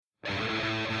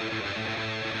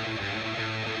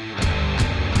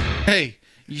Hey,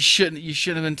 you shouldn't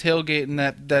have been tailgating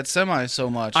that semi so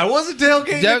much. I wasn't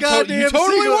tailgating the goddamn You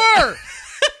totally single- were.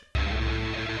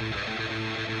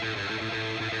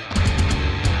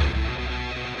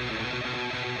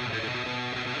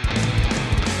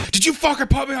 Did you fucking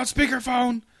put me on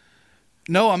speakerphone?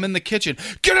 No, I'm in the kitchen.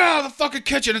 Get out of the fucking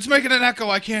kitchen. It's making an echo.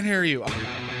 I can't hear you.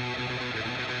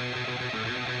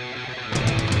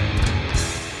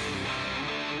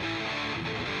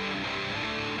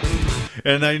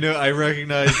 And I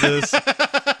recognize this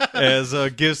as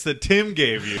gifts that Tim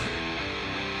gave you.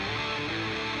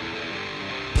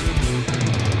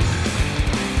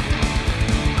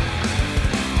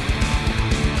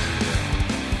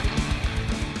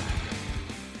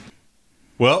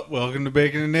 Well, welcome to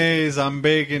Bacon and Nays. I'm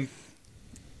Bacon.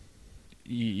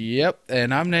 Yep,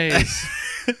 and I'm Nays.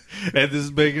 And this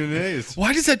is Bacon and Nays.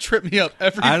 Why does that trip me up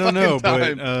every I don't know,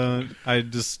 fucking time? but I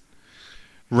just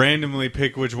randomly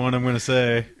pick which one I'm going to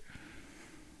say.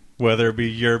 Whether it be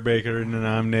your Bacon and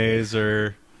I'm Nays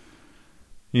or,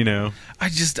 you know.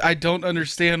 I don't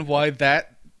understand why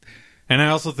that... And I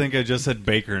also think I just said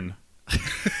Bacon.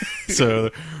 So,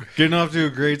 getting off to a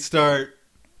great start.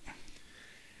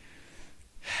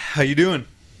 How you doing?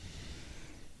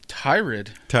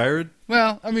 Tired. Tired?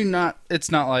 Well, I mean,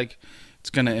 it's not like it's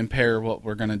going to impair what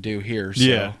we're going to do here. So.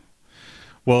 Yeah.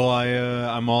 Well,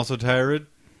 I'm also tired.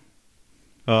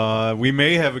 We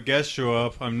may have a guest show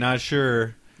up. I'm not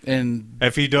sure. And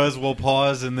if he does, we'll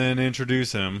pause and then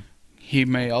introduce him. He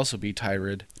may also be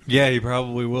tired. Yeah, he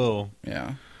probably will.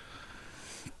 Yeah.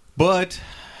 But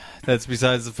that's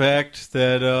besides the fact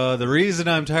that the reason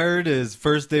I'm tired is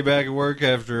first day back at work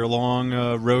after a long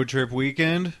road trip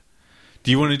weekend.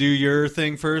 Do you want to do your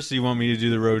thing first, or do you want me to do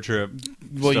the road trip?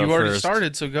 Well, you already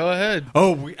started, so go ahead.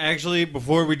 Oh, actually,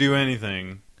 before we do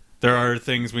anything, there are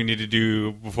things we need to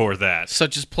do before that.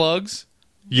 Such as plugs?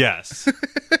 Yes.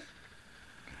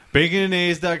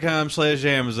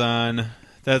 BaconandAs.com/Amazon.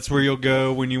 That's where you'll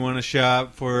go when you want to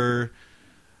shop for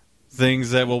things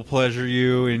that will pleasure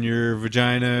you in your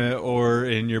vagina or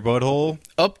in your butthole.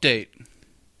 Update.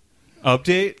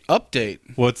 Update?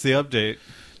 What's the update?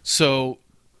 So,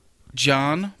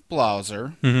 John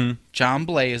Blauser, John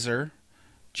Blazer,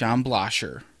 John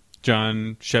Blosher,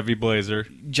 John Chevy Blazer,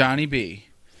 Johnny B.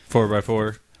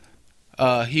 4x4.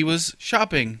 He was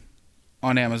shopping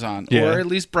on Amazon, yeah. or at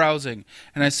least browsing.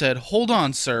 And I said, hold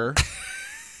on, sir.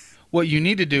 What you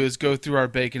need to do is go through our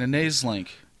Bacon and Nays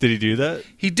link. Did he do that?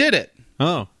 He did it.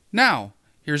 Oh. Now,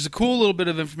 here's a cool little bit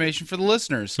of information for the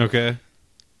listeners. Okay.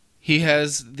 He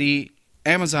has the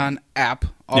Amazon app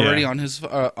already on his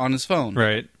phone.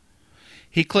 Right.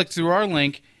 He clicked through our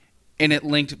link, and it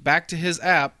linked back to his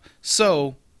app,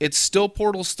 so it still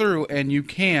portals through, and you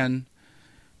can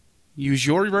use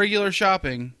your regular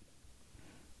shopping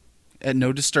at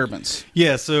no disturbance.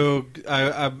 Yeah, so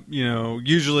I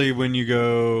usually when you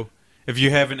go, if you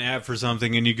have an app for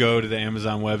something and you go to the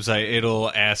Amazon website, it'll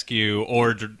ask you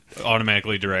or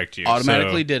automatically direct you.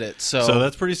 Automatically did it. So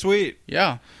that's pretty sweet.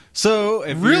 Yeah. So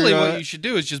if really, what you should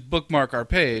do is just bookmark our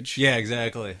page. Yeah,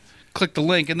 exactly. Click the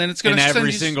link, and then it's going to send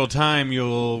every you... single time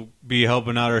you'll be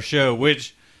helping out our show,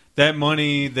 which that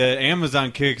money that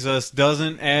Amazon kicks us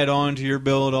doesn't add on to your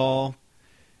bill at all.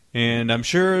 And I'm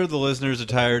sure the listeners are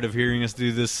tired of hearing us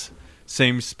do this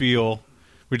same spiel,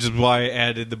 which is why I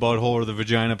added the butthole or the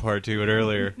vagina part to it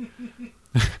earlier.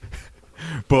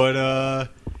 But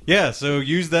yeah, so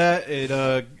use that.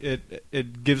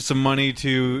 It gives some money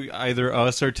to either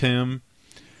us or Tim.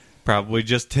 Probably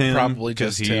just Tim. Probably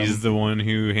just Tim. Because he's the one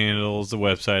who handles the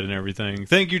website and everything.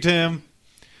 Thank you, Tim.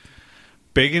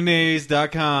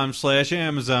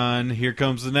 BaconAs.com/Amazon. Here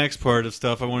comes the next part of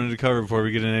stuff I wanted to cover before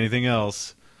we get into anything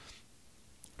else.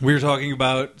 We were talking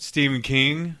about Stephen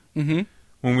King when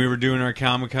we were doing our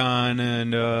Comic-Con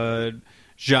and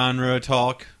genre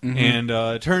talk. And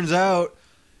it turns out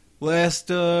last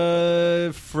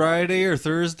Friday or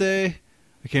Thursday,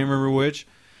 I can't remember which,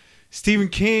 Stephen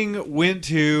King went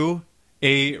to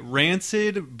a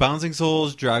Rancid Bouncing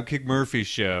Souls Dropkick Murphys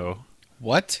show.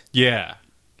 What? Yeah.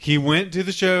 He went to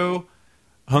the show,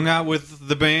 hung out with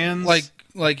the bands.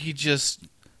 Like he just...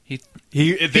 He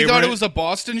they thought it was a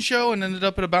Boston show and ended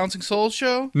up at a Bouncing Souls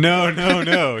show?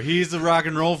 No. He's a rock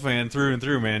and roll fan through and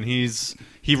through, man. He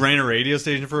ran a radio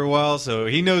station for a while, so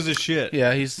he knows his shit.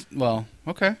 Yeah,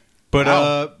 okay. But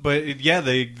wow. Yeah,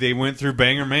 they went through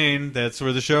Bangor, Maine. That's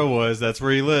where the show was. That's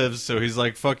where he lives. So he's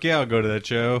like, "Fuck yeah, I'll go to that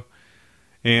show."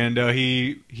 And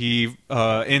he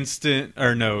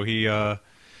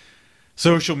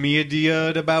social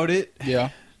media'd about it.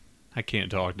 Yeah. I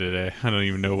can't talk today. I don't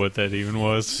even know what that even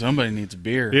was. Somebody needs a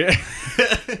beer. Yeah.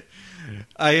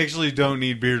 I actually don't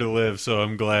need beer to live, so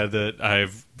I'm glad that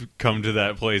I've come to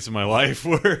that place in my life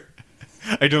where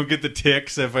I don't get the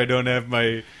tics if I don't have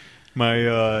my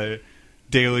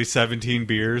daily 17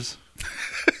 beers.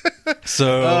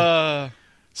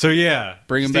 So yeah,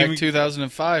 bringing back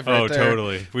 2005. Right there.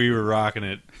 Totally. We were rocking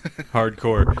it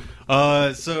hardcore.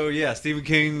 So yeah, Stephen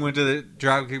King went to the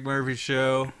Dropkick Murphy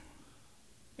show,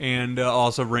 and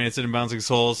also Rancid and Bouncing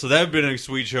Souls. So that would have been a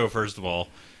sweet show, first of all.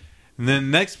 And then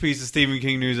the next piece of Stephen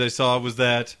King news I saw was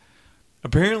that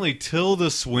apparently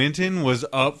Tilda Swinton was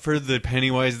up for the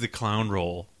Pennywise the Clown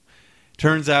role.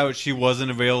 Turns out she wasn't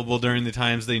available during the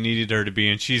times they needed her to be,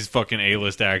 and she's fucking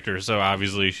A-list actor, so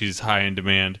obviously she's high in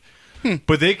demand.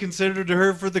 But they considered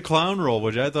her for the clown role,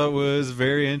 which I thought was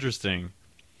very interesting.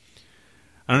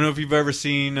 I don't know if you've ever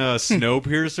seen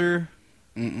Snowpiercer.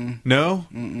 Mm-mm. No?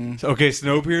 Mm-mm. Okay,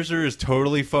 Snowpiercer is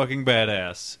totally fucking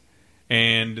badass.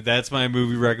 And that's my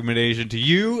movie recommendation to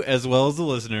you as well as the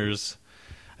listeners.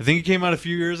 I think it came out a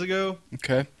few years ago.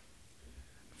 Okay.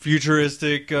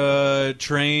 Futuristic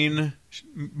train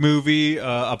movie,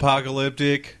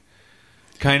 apocalyptic,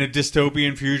 kind of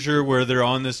dystopian future where they're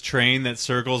on this train that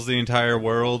circles the entire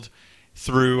world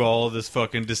through all of this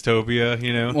fucking dystopia,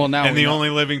 you know? Well, now and the only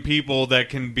living people that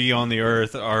can be on the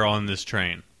earth are on this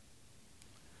train.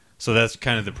 So that's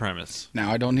kind of the premise.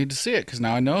 Now I don't need to see it because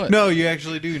now I know it. No, you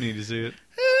actually do need to see it.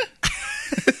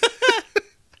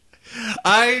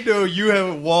 I know you have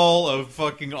a wall of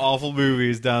fucking awful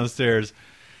movies downstairs.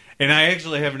 And I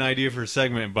actually have an idea for a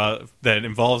segment that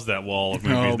involves that wall of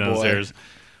movies downstairs. Boy.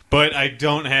 But I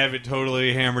don't have it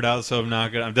totally hammered out, so I'm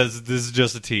not going to. This is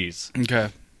just a tease. Okay.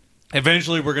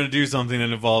 Eventually, we're going to do something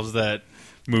that involves that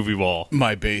movie wall.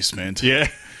 My basement. Yeah.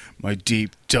 My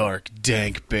deep, dark,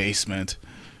 dank basement.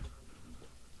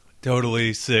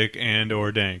 Totally sick and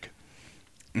or dank.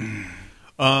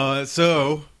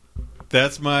 So,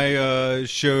 that's my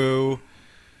show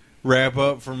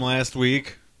wrap-up from last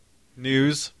week.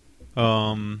 News.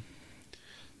 I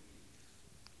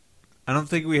don't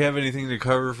think we have anything to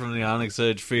cover from the Onyx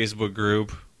Edge Facebook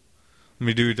group. Let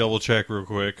me do a double check real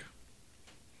quick.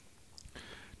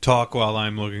 Talk while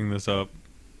I'm looking this up.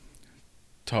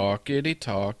 Talkity,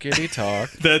 talk.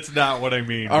 That's not what I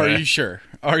mean. Are you sure?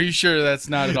 Are you sure that's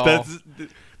not at all? That's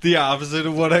the opposite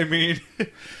of what I mean.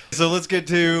 So let's get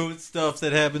to stuff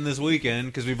that happened this weekend,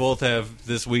 because we both have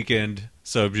this weekend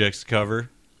subjects to cover.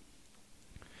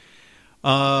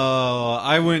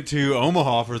 I went to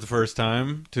Omaha for the first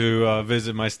time to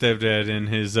visit my stepdad in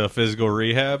his physical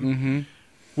rehab,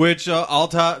 which right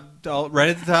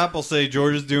at the top, I'll say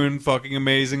George is doing fucking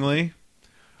amazingly.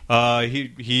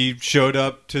 He showed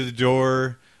up to the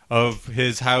door of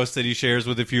his house that he shares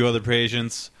with a few other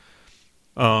patients,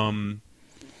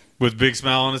 with a big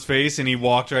smile on his face, and he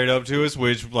walked right up to us,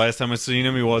 which last time I seen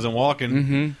him, he wasn't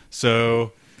walking.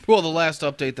 So, well, the last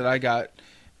update that I got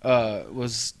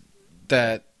was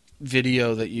that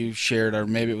video that you shared, or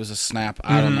maybe it was a snap,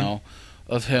 I don't know,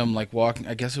 of him like walking.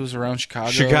 I guess it was around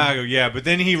Chicago. Yeah, but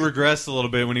then he regressed a little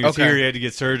bit. When he was here, he had to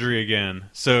get surgery again.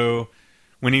 So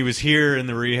when he was here in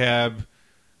the rehab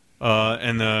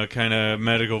and the kind of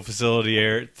medical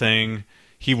facility thing,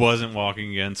 he wasn't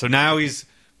walking again. So now he's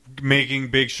making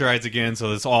big strides again,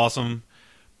 so that's awesome.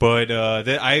 But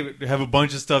I have a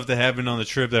bunch of stuff that happened on the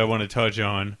trip that I want to touch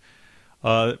on.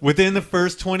 Within the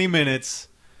first 20 minutes,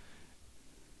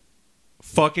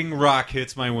 fucking rock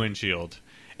hits my windshield.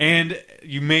 And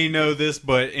you may know this,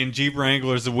 but in Jeep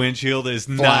Wranglers, the windshield is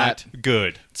flat. Not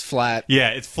good. It's flat. Yeah,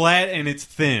 it's flat and it's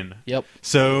thin. Yep.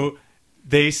 So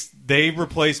they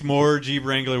replace more Jeep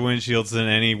Wrangler windshields than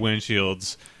any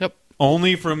windshields. Yep.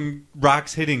 Only from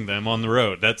rocks hitting them on the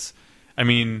road.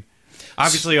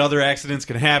 Obviously other accidents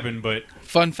can happen, but...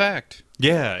 Fun fact.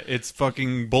 Yeah, it's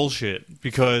fucking bullshit.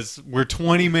 Because we're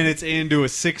 20 minutes into a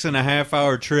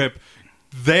 6.5-hour trip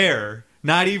there...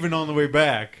 Not even on the way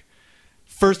back.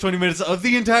 First 20 minutes of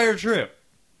the entire trip.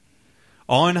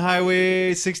 On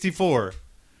Highway 64.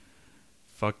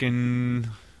 Fucking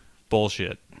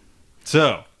bullshit.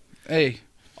 So. Hey.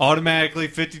 Automatically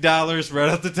 $50 right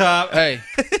off the top.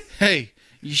 Hey.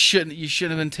 You shouldn't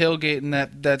have been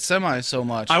tailgating that semi so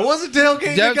much. I wasn't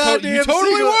tailgating the goddamn You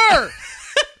totally were.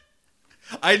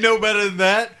 I know better than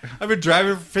that. I've been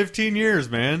driving for 15 years,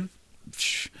 man.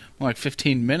 More like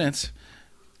 15 minutes.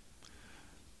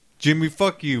 Jimmy,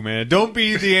 fuck you, man. Don't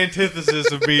be the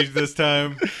antithesis of me this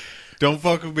time. Don't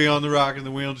fuck with me on the rock and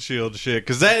the windshield shit.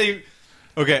 Because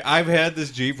okay, I've had this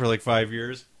Jeep for like 5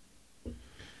 years.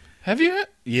 Have you?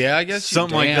 Yeah, I guess.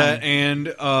 Something like that.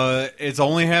 And it's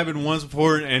only happened once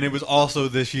before, and it was also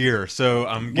this year. So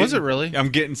was it really? I'm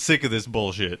getting sick of this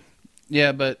bullshit.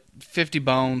 Yeah, but 50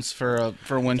 bones for a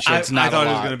windshield's not I thought a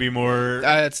lot. it was going to be more.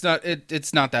 It's not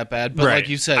that bad. But right. like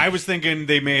you said, I was thinking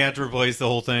they may have to replace the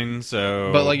whole thing.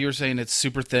 So, but like you were saying, it's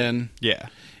super thin. yeah,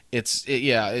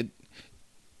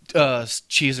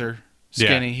 Cheeser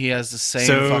skinny. Yeah. He has the same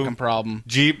So- fucking problem.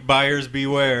 Jeep buyers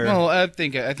beware. Well, I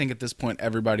think at this point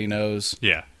everybody knows.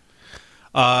 Yeah.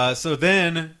 So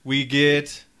then we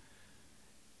get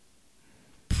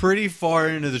pretty far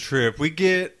into the trip. We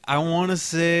get, I want to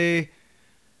say,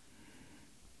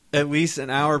 at least an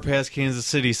hour past Kansas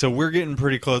City. So we're getting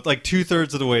pretty close, like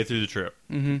 2/3 of the way through the trip.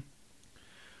 Mm-hmm.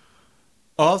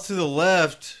 Off to the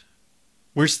left,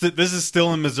 this is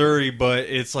still in Missouri, but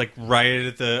it's like right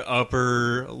at the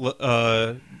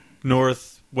upper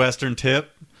northwestern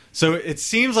tip. So it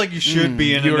seems like you should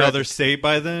be in another state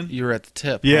by then. You were at the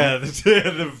tip. Yeah, huh?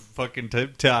 the fucking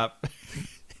tip top.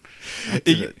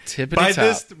 Tippity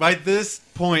top. By this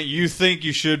point, you think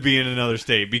you should be in another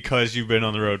state because you've been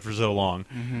on the road for so long.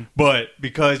 Mm-hmm. But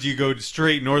because you go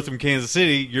straight north from Kansas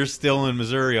City, you're still in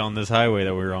Missouri on this highway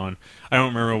that we were on. I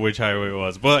don't remember which highway it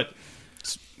was, but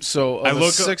So of a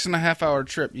 6.5 hour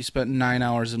trip, you spent 9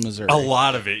 hours in Missouri. a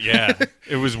lot of it, yeah.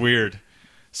 It was weird.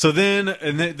 So then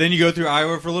you go through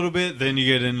Iowa for a little bit, then you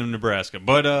get into Nebraska.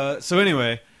 But so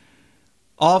anyway,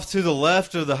 off to the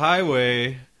left of the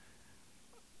highway,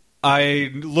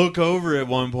 I look over at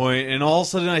one point, and all of a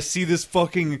sudden I see this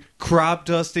fucking crop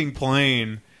dusting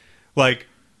plane, like,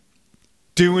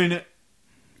 doing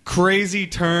crazy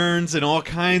turns and all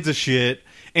kinds of shit,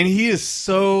 and he is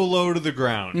so low to the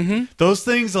ground. Mm-hmm. Those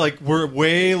things, like, were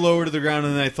way lower to the ground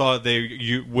than I thought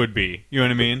you would be. You know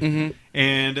what I mean? Mm-hmm.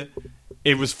 And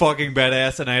it was fucking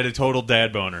badass, and I had a total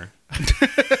dad boner.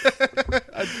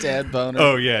 A dad boner.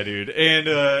 Oh, yeah, dude.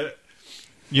 And,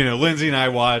 Lindsay and I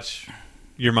watch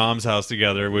Your Mom's House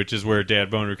together, which is where dad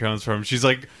boner comes from. She's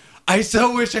like, I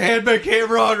so wish I had my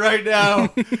camera on right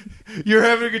now. You're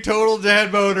having a total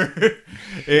dad boner.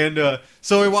 And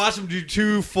so I watched him do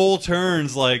 2 full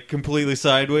turns, like, completely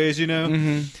sideways,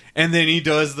 Mm-hmm. And then he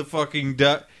does the fucking...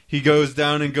 he goes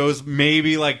down and goes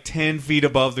maybe, like, 10 feet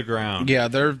above the ground. Yeah,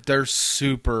 they're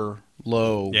super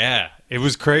low. Yeah, it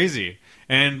was crazy.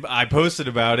 And I posted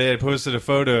about it. I posted a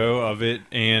photo of it,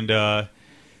 and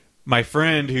my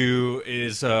friend who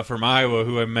is from Iowa,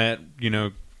 who I met,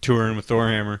 touring with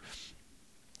Thorhammer,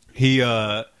 he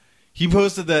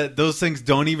posted that those things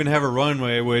don't even have a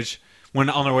runway, which when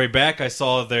on our way back I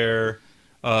saw their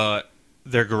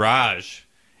garage,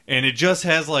 and it just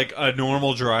has like a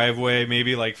normal driveway,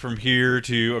 maybe like from here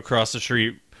to across the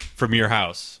street from your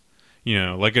house,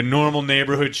 like a normal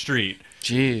neighborhood street.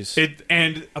 Jeez.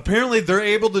 And apparently they're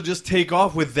able to just take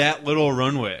off with that little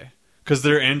runway because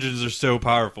their engines are so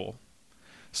powerful.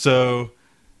 So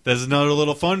that's another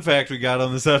little fun fact we got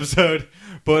on this episode.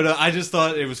 But I just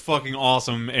thought it was fucking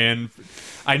awesome, and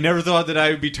I never thought that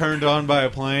I would be turned on by a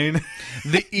plane.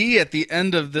 The E at the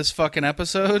end of this fucking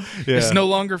episode is no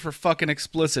longer for fucking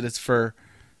explicit. It's for,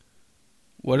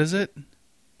 what is it?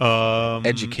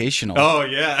 Educational. Oh,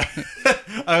 yeah.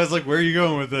 I was like, where are you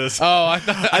going with this? Oh, I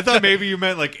thought maybe you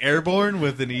meant like airborne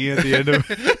with an E at the end of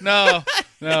it. No.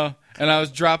 And I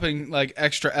was dropping like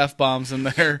extra F-bombs in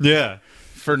there. Yeah.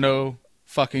 For no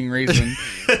fucking reason.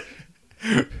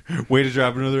 Way to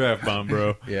drop another F-bomb,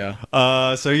 bro.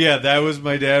 Yeah. So yeah, that was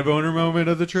my dad boner moment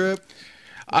of the trip.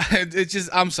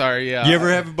 I'm sorry, yeah. You ever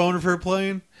have a boner for a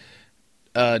plane?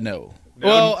 No.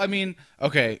 Well, I mean,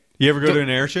 okay. You ever go to an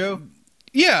air show?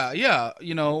 Yeah.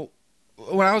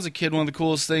 When I was a kid, one of the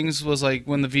coolest things was like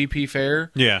when the VP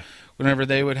Fair. Yeah. Whenever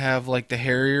they would have like the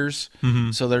Harriers,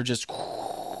 so they're just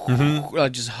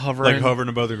just hovering, like hovering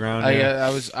above the ground. I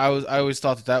always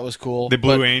thought that was cool. The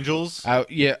Blue Angels.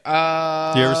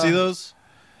 Yeah. You ever see those?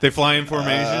 They fly in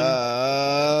formation.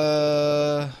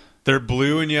 They're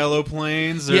blue and yellow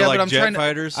planes. They're like jet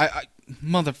fighters.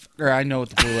 Motherfucker, I know what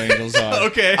the Blue Angels are.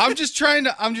 Okay. I'm just trying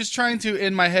to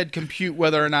in my head compute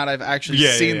whether or not I've actually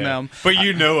seen them. But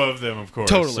you know of them, of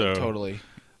course. Totally.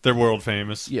 They're world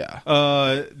famous. Yeah.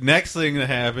 Next thing that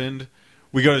happened,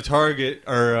 we go to Target,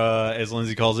 or as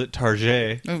Lindsay calls it,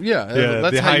 Target. Oh, yeah.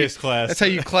 That's the highest class. That's how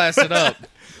you class it up.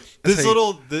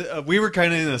 We were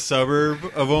kind of in a suburb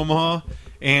of Omaha,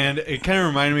 and it kind of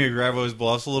reminded me of Gravois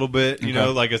Bluffs a little bit. You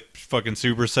know, like a fucking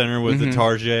super center with the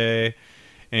Target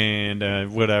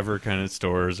and whatever kind of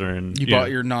stores are in. You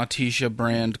bought your Nautisha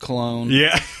brand cologne.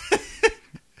 Yeah.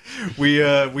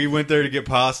 we went there to get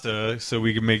pasta so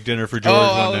we could make dinner for George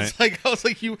one night. I was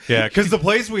like, you. Yeah, because the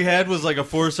place we had was like a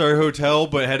 4-star hotel,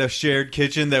 but had a shared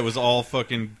kitchen that was all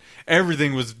fucking.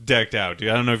 Everything was decked out, dude.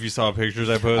 I don't know if you saw pictures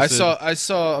I posted. I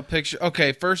saw a picture.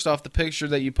 Okay, first off, the picture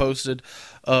that you posted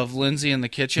of Lindsay in the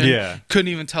kitchen. Yeah. Couldn't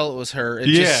even tell it was her. It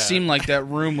just seemed like that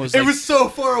room was. Like, it was so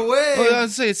far away. Well, I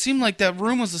would say it seemed like that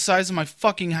room was the size of my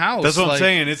fucking house. That's what I'm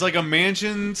saying. It's like a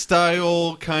mansion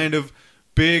style kind of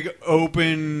big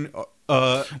open.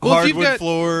 Hardwood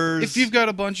floors. If you've got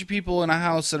a bunch of people in a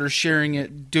house that are sharing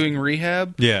it, doing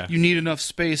rehab, you need enough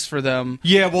space for them.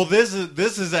 Yeah, well, this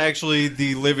is actually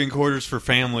the living quarters for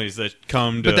families that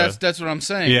come to. But that's what I'm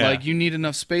saying. Yeah. Like, you need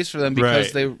enough space for them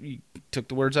because you took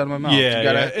the words out of my mouth.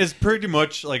 Yeah, it's pretty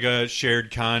much like a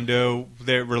shared condo.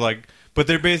 They were like, but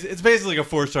it's basically like a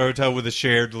 4-star hotel with a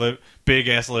shared big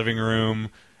ass living room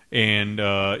and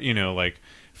like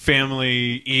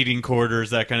family eating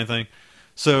quarters, that kind of thing.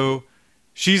 So.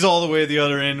 She's all the way at the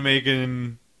other end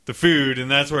making the food, and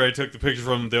that's where I took the picture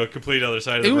from the complete other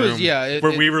side of the room.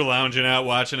 Where we were lounging out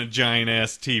watching a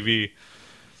giant-ass TV.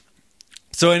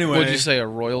 So anyway... Would you say a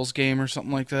Royals game or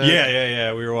something like that?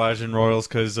 Yeah. We were watching Royals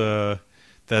because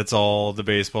that's all the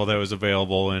baseball that was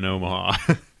available in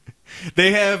Omaha.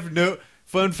 They have no...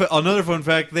 Another fun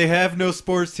fact, they have no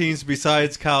sports teams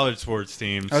besides college sports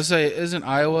teams. I would say, isn't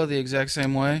Iowa the exact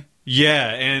same way? Yeah,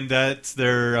 and that's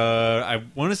their. I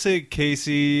want to say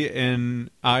Casey and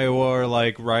Iowa are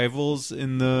like rivals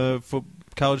in the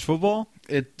college football.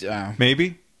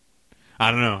 Maybe. I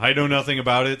don't know. I know nothing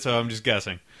about it, so I'm just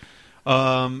guessing.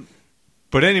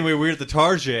 But anyway, we're at the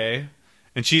Tarjay,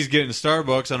 and she's getting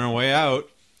Starbucks on her way out.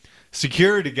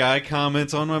 Security guy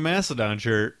comments on my Mastodon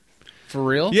shirt. For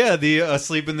real? Yeah, the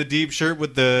Asleep in the Deep shirt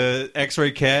with the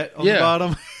X-ray cat on the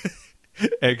bottom.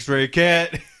 X-ray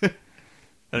cat.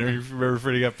 I don't remember if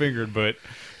Freddy got fingered, but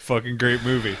fucking great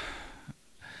movie.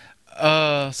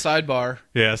 Sidebar.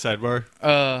 Yeah, sidebar.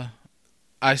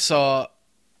 I saw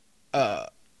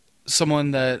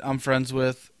someone that I'm friends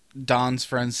with, Don's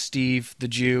friend Steve, the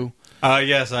Jew.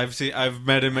 Yes, I've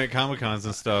met him at Comic-Cons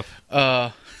and stuff.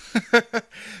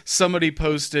 Somebody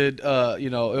posted, it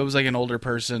was like an older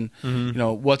person,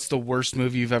 what's the worst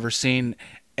movie you've ever seen?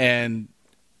 And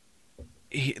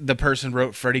the person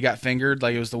wrote Freddy Got Fingered,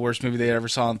 like it was the worst movie they ever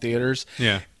saw in theaters.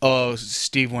 Yeah. Oh,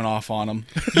 Steve went off on him.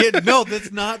 Yeah, no,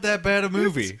 that's not that bad a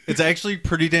movie. It's actually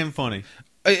pretty damn funny.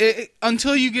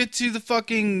 Until you get to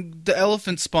the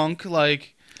elephant spunk,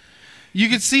 like, you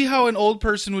could see how an old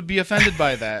person would be offended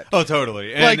by that. Oh,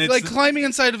 totally. And like climbing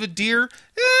inside of a deer,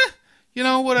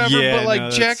 whatever. Yeah,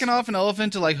 but jacking off an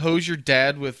elephant to hose your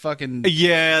dad with fucking.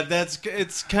 Yeah,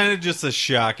 it's kind of just a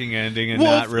shocking ending and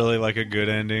not really like a good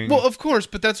ending. Well, of course,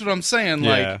 but that's what I'm saying. Yeah.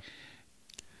 Like,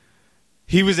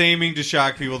 he was aiming to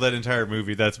shock people that entire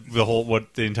movie. That's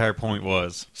what the entire point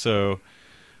was. So,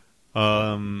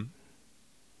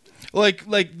 like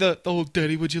the whole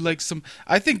 "Daddy, would you like some?"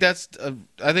 I think I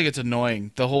think it's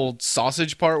annoying. The whole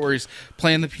sausage part where he's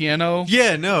playing the piano.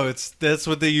 Yeah, no, that's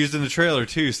what they used in the trailer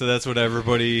too. So that's what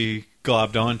everybody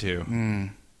globbed onto.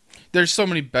 There's so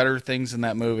many better things in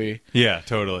that movie. Yeah,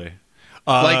 totally.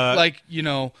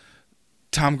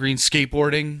 Tom Green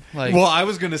skateboarding. Well, I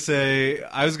was gonna say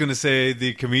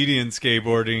the comedian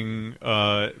skateboarding.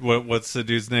 What's the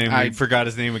dude's name? I forgot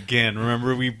his name again.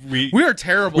 Remember we are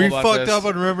terrible. We about fucked this. up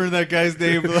on remembering that guy's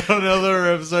name on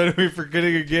another episode. And we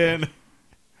forgetting again.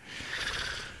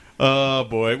 Oh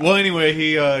boy. Well, anyway,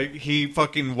 he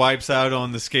fucking wipes out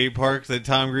on the skate park that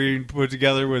Tom Green put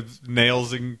together with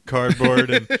nails and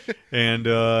cardboard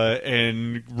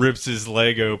and rips his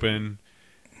leg open.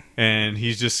 And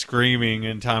he's just screaming,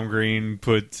 and Tom Green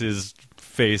puts his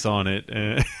face on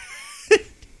it.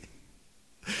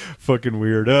 Fucking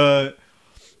weird.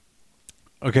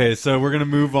 Okay, so we're gonna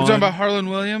move on. We're talking about Harlan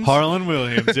Williams. Harlan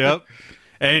Williams, yep.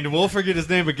 And we'll forget his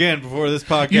name again before this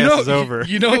podcast is over.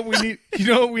 You know what we need. You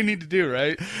know what we need to do,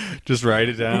 right? Just write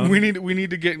it down. We need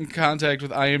to get in contact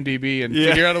with IMDb and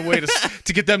figure out a way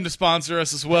to get them to sponsor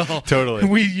us as well. Totally,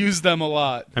 we use them a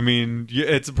lot. I mean,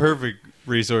 it's a perfect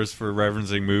resource for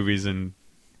referencing movies and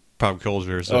pop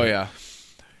culture. So. Oh yeah.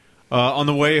 On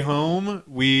the way home,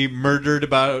 we murdered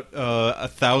about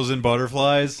 1,000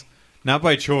 butterflies, not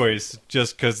by choice,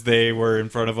 just because they were in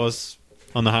front of us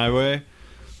on the highway.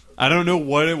 I don't know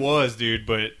what it was, dude,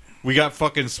 but we got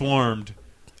fucking swarmed.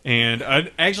 And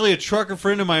actually, a trucker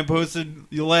friend of mine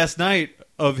posted last night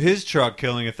of his truck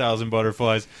killing 1,000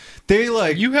 butterflies.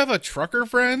 You have a trucker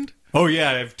friend? Oh yeah,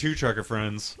 I have 2 trucker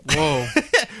friends. Whoa.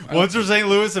 One's from St.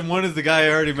 Louis and one is the guy I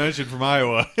already mentioned from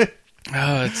Iowa.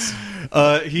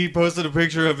 Oh, he posted a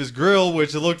picture of his grill,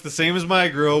 which looked the same as my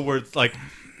grill, where it's like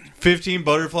 15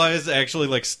 butterflies actually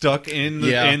like stuck in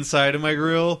the inside of my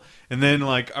grill, and then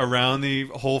like around the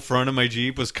whole front of my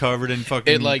Jeep was covered in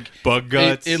fucking bug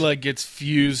guts. It like gets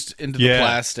fused into the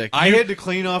plastic. I had to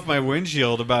clean off my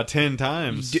windshield about 10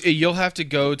 times. You'll have to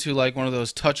go to like one of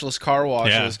those touchless car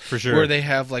washes, for sure, where they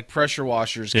have like pressure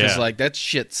washers, because like that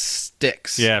shit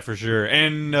sticks. Yeah, for sure.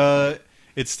 And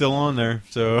it's still on there,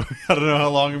 so I don't know how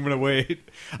long I'm gonna wait.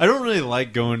 I don't really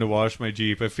like going to wash my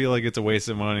Jeep. I feel like it's a waste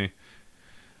of money.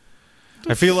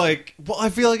 I feel like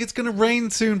it's gonna rain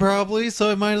soon, probably, so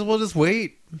I might as well just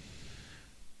wait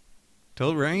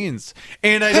till it rains.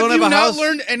 And I don't have a house. Have you not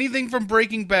learned anything from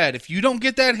Breaking Bad? If you don't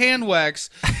get that hand wax,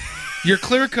 your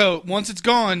clear coat, once it's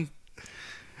gone,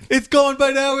 it's gone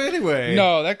by now anyway.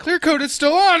 No, that clear coat is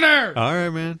still on there. All right,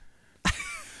 man.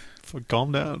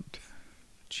 Calm down.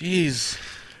 Jeez.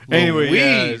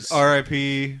 Anyway,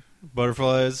 R.I.P.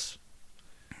 butterflies.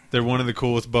 They're one of the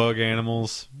coolest bug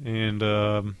animals, and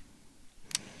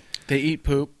they eat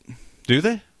poop. Do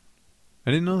they?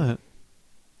 I didn't know that.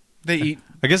 They eat.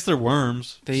 I guess they're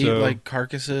worms. They eat like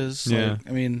carcasses. Yeah. Like,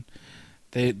 I mean,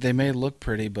 they may look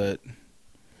pretty, but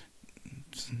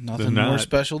it's nothing more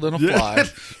special than a fly.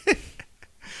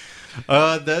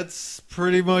 That's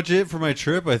pretty much it for my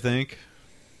trip, I think.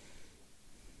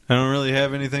 I don't really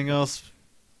have anything else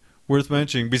worth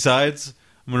mentioning. Besides,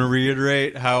 I'm going to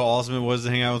reiterate how awesome it was to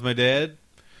hang out with my dad.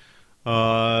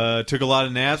 Took a lot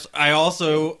of naps. I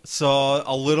also saw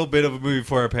a little bit of a movie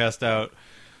before I passed out.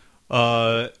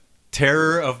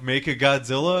 Terror of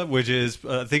Mechagodzilla, which is,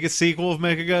 I think, a sequel of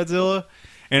Mechagodzilla.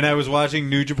 And I was watching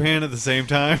New Japan at the same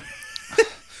time.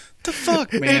 The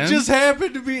fuck, man? It just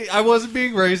happened to be. I wasn't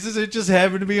being racist. It just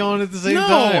happened to be on at the same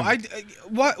time.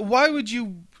 Why would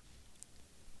you...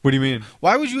 What do you mean?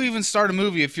 Why would you even start a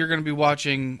movie if you're going to be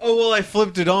watching... Oh, well, I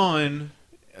flipped it on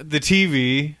the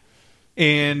TV,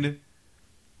 and...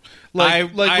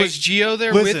 was Gio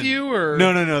there with you, or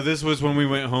no? This was when we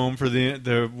went home for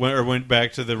went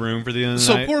back to the room for the end of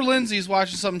the night. So poor Lindsay's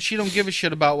watching something she don't give a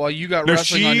shit about while you got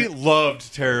wrestling. She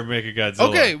loved Terror of Mechagodzilla.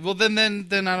 Okay, well then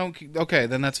I don't. Okay,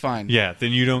 then that's fine. Yeah,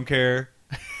 then you don't care.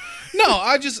 No,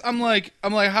 I'm like,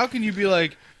 how can you be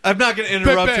like? I'm not going to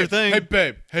interrupt your thing. Hey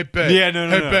babe. Yeah, no.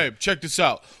 Hey babe, check this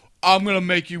out. I'm gonna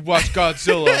make you watch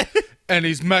Godzilla, and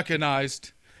he's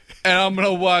mechanized, and I'm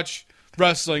gonna watch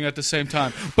wrestling at the same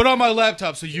time, but on my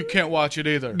laptop, so you can't watch it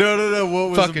either. No. What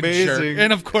was fucking amazing? Jerk.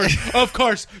 And of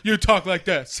course, you talk like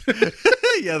this.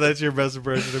 Yeah, that's your best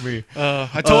impression of me.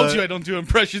 I told you I don't do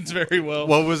impressions very well.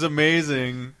 What was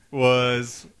amazing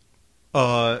was,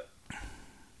 the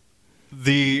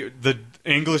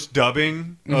English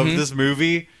dubbing of this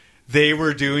movie. They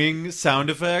were doing sound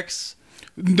effects.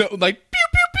 No, like pew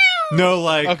pew pew. No,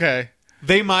 like okay.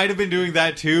 They might have been doing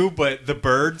that too, but the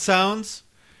bird sounds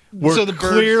were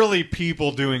clearly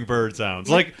people doing bird sounds.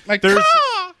 Like there's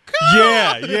caw.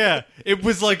 Yeah. It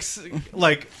was like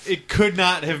it could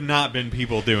not have not been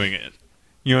people doing it.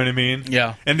 You know what I mean?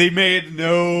 Yeah. And they made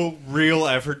no real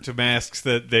effort to mask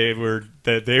that they were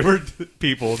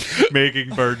people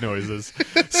making bird noises.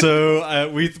 So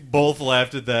we both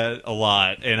laughed at that a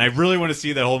lot, and I really want to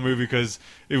see that whole movie because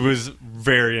it was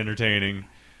very entertaining.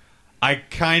 I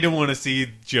kind of want to see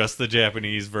just the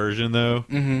Japanese version though,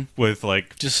 with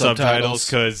like just subtitles,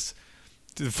 because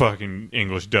the fucking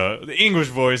the English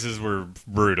voices were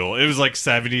brutal. It was like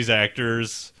 70s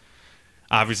actors.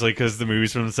 Obviously, because the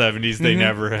movie's from the 70s, they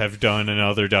never have done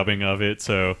another dubbing of it.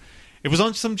 So it was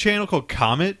on some channel called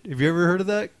Comet. Have you ever heard of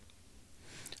that?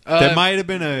 That might have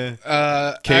been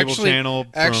a cable channel.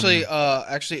 Actually,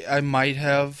 I might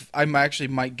have. I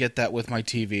might get that with my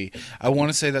TV. I want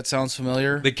to say that sounds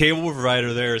familiar. The cable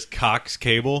provider there is Cox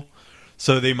Cable,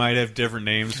 so they might have different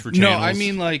names for channels. No, I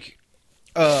mean like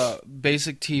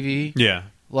basic TV. Yeah.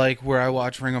 Like where I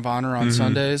watch Ring of Honor on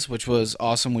Sundays, which was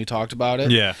awesome. We talked about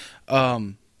it. Yeah.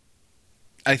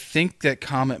 I think that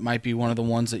Comet might be one of the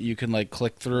ones that you can like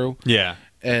click through. Yeah.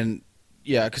 And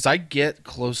yeah, because I get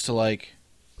close to like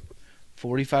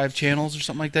 45 channels or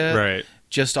something like that. Right.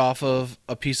 Just off of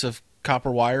a piece of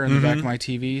copper wire in the back of my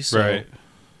TV. So. Right.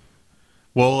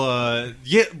 Well,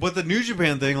 yeah, but the New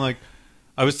Japan thing, like,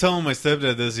 I was telling my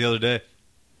stepdad this the other day.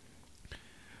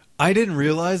 I didn't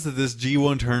realize that this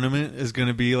G1 tournament is going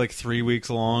to be like 3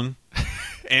 weeks long,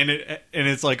 and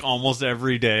it's like almost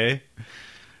every day.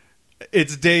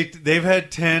 They've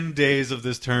had 10 days of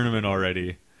this tournament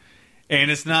already, and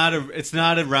it's not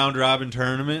a round robin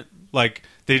tournament. Like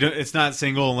it's not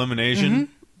single elimination.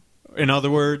 In other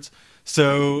words,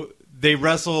 so they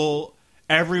wrestle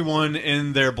everyone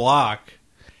in their block,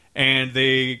 and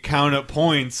they count up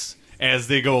points as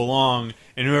they go along.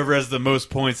 And whoever has the most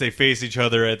points, they face each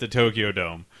other at the Tokyo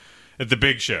Dome, at the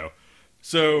big show.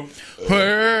 So,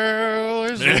 well,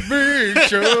 it's a big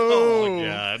show. oh my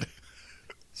god,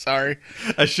 Sorry,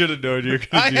 I should have known you were going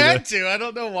to do that. I had to. I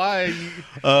don't know why.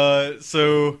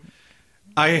 So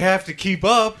I have to keep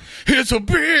up. It's a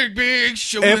big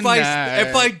show If tonight.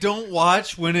 I don't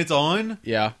watch when it's on,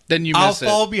 yeah, then you I'll miss it.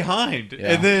 fall behind.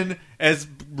 Yeah. And then as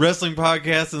wrestling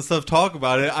podcasts and stuff talk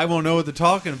about it, I won't know what they're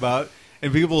talking about,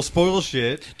 and people will spoil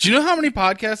shit. Do you know how many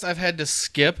podcasts I've had to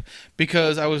skip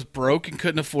because I was broke and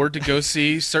couldn't afford to go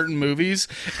see certain movies,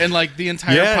 and like the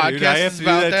entire podcast dude, I have is to do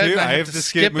about that too. and I have to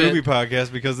skip movie it.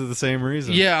 podcasts because of the same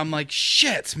reason. Yeah, I'm like,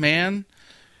 shit, man.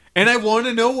 And I want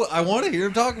to know. I want to hear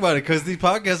them talk about it because these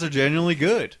podcasts are genuinely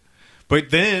good. But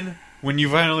then when you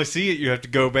finally see it, you have to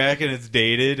go back and it's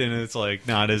dated and it's like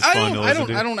not as fun to listen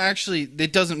to. I don't actually.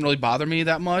 It doesn't really bother me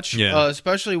that much. Yeah.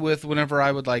 Especially with whenever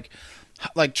I would like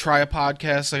try a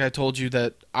podcast. Like I told you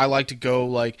that I like to go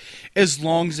like as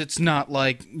long as it's not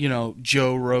like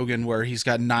Joe Rogan where he's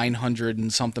got 900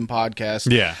 and something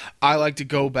podcasts. Yeah. I like to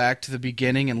go back to the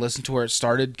beginning and listen to where it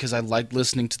started because I like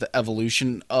listening to the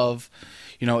evolution of.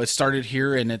 It started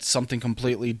here and it's something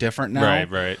completely different now.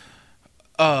 Right.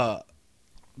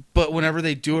 But whenever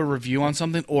they do a review on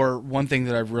something, or one thing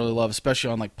that I really love,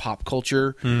 especially on like pop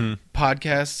culture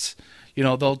podcasts,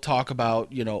 they'll talk about,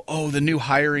 the new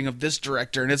hiring of this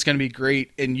director and it's going to be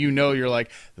great. And you're like,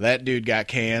 that dude got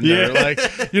canned or like,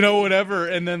 whatever.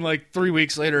 And then like 3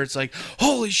 weeks later, it's like,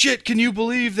 holy shit, can you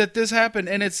believe that this happened?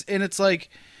 And it's like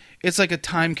a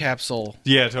time capsule.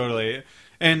 Yeah, totally.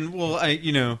 And well,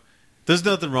 there's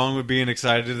nothing wrong with being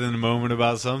excited in the moment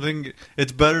about something.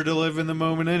 It's better to live in the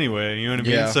moment anyway. You know what I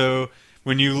mean? Yeah. So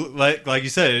when you like you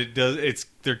said,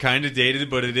 they're kind of dated,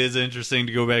 but it is interesting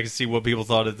to go back and see what people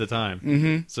thought at the time.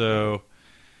 Mm-hmm. So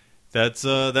that's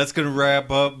gonna wrap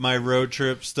up my road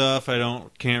trip stuff.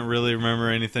 Can't really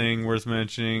remember anything worth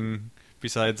mentioning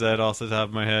besides that off the top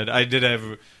of my head. I did have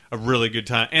a really good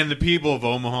time, and the people of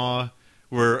Omaha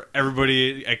were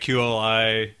everybody at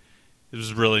QLI. It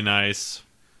was really nice.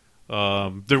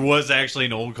 There was actually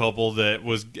an old couple that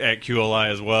was at QLI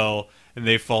as well, and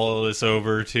they followed us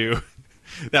over to.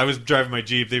 I was driving my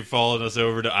Jeep. They followed us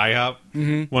over to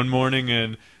IHOP one morning,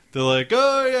 and they're like,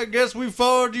 "Oh, yeah, I guess we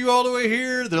followed you all the way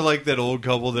here." They're like that old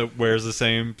couple that wears the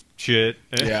same shit,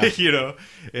 Yeah.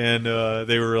 And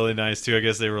they were really nice too. I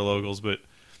guess they were locals, but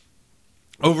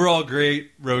overall,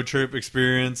 great road trip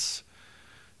experience.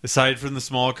 Aside from the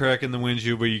small crack in the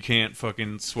windshield, but you can't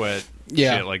fucking sweat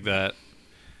shit like that.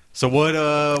 So what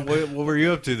were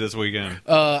you up to this weekend?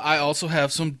 I also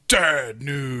have some dad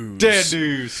news. Dad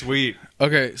news, sweet.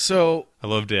 Okay, so I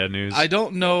love dad news. I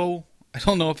don't know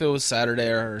if it was Saturday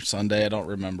or Sunday. I don't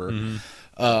remember.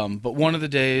 Mm-hmm. But one of the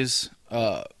days,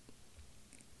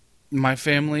 my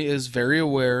family is very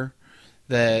aware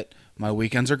that my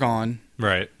weekends are gone.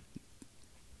 Right.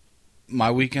 My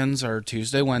weekends are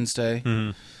Tuesday, Wednesday.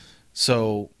 Mm-hmm.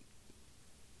 So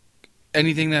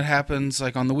anything that happens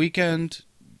like on the weekend,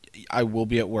 I will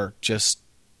be at work. Just,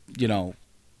 like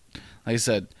I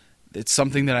said, it's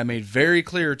something that I made very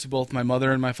clear to both my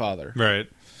mother and my father. Right.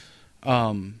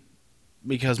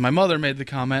 Because my mother made the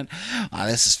comment, "Oh,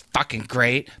 this is fucking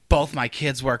great. Both my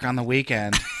kids work on the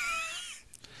weekend."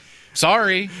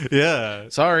 Sorry. Yeah.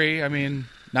 Sorry. I mean,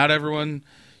 not everyone,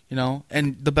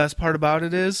 and the best part about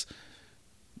it is,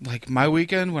 like, my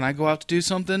weekend, when I go out to do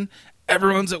something,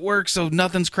 everyone's at work, so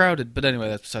nothing's crowded. But anyway,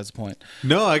 that's besides the point.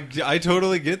 No, I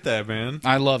totally get that, man.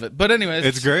 I love it. But anyway.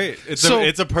 It's great.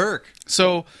 It's a perk.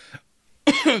 So,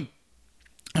 I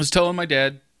was telling my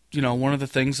dad, one of the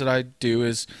things that I do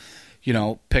is,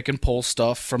 pick and pull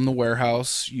stuff from the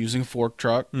warehouse using a fork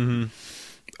truck.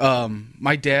 Mm-hmm.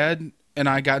 My dad and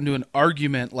I got into an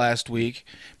argument last week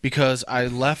because I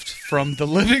left from the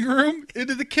living room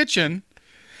into the kitchen.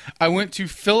 I went to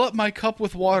fill up my cup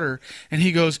with water, and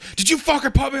he goes, "Did you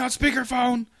fucking put me on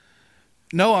speakerphone?"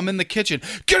 No, I'm in the kitchen.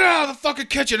 Get out of the fucking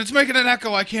kitchen. It's making an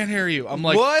echo. I can't hear you. I'm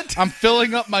like, what? I'm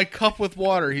filling up my cup with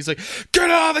water. He's like, get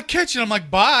out of the kitchen. I'm like,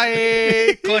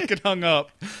 bye. Click and hung up.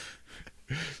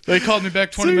 They called me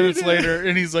back 20 minutes later,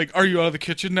 and he's like, are you out of the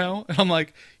kitchen now? And I'm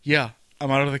like, yeah, I'm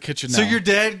out of the kitchen now. So your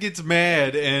dad gets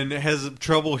mad and has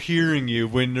trouble hearing you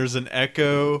when there's an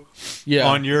echo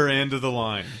on your end of the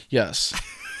line. Yes.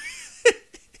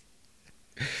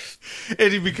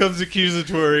 And he becomes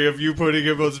accusatory of you putting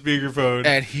him on speakerphone.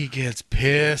 And he gets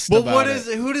pissed Well, about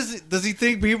it. Does he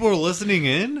think people are listening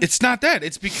in? It's not that.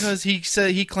 It's because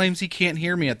he claims he can't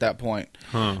hear me at that point.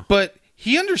 Huh. But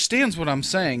he understands what I'm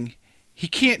saying. He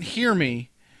can't hear me.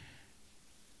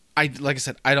 Like I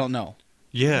said, I don't know.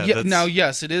 Yeah. Now,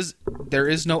 yes, it is. There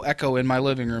is no echo in my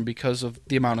living room because of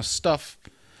the amount of stuff.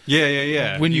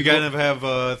 Yeah. When you you kind of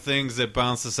have things that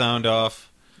bounce the sound off.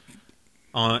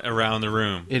 around the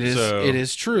room. It is. So, It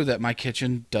is true that my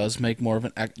kitchen does make more of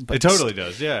an. But it totally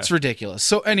does. Yeah. It's ridiculous.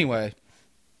 So anyway,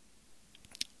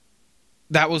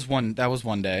 that was one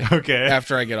day. Okay.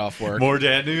 After I get off work. More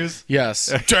dad news.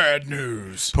 Yes. Dad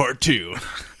news. Part 2.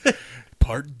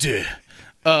 Part 2.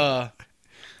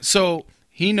 So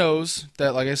he knows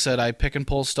that, like I said, I pick and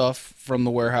pull stuff from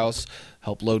the warehouse,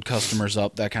 help load customers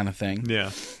up, that kind of thing.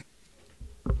 Yeah.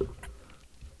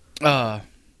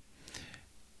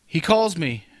 He calls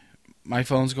me. My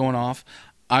phone's going off.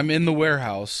 I'm in the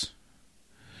warehouse.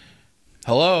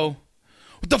 Hello?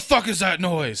 What the fuck is that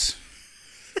noise?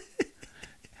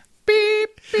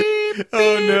 Beep, beep, beep.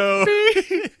 Oh, no.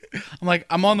 Beep. I'm like,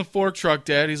 I'm on the fork truck,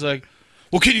 Dad. He's like,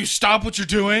 well, can you stop what you're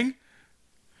doing?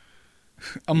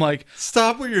 I'm like,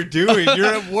 Stop what you're doing. You're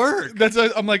at work.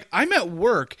 I'm like, I'm at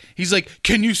work. He's like,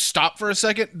 can you stop for a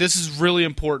second? This is really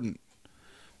important.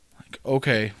 Like,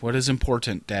 okay, what is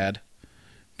important, Dad?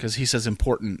 Because he says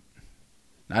important.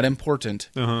 Not important.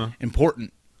 Uh-huh.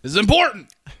 Important. This is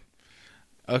important.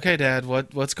 Okay, Dad,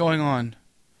 what's going on?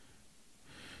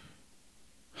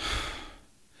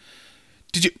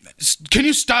 Can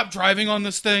you stop driving on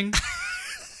this thing?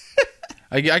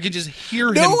 I could just hear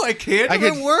him. No, I can't. I'm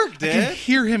at work, Dad. I can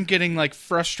hear him getting like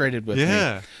frustrated with me.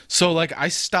 Yeah. So like I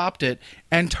stopped it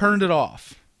and turned it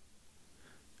off.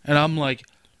 And I'm like,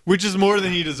 Which is more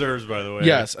than he deserves, by the way.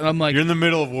 yes. And I'm like, You're in the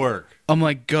middle of work. I'm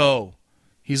like, go.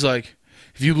 He's like,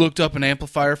 have you looked up an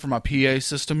amplifier for my PA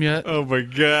system yet? Oh, my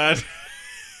God.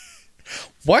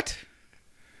 What?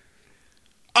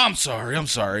 I'm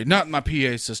sorry. Not my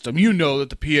PA system. You know that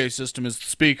the PA system is the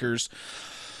speakers.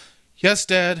 Yes,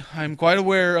 Dad, I'm quite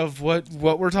aware of what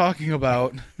we're talking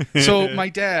about. So my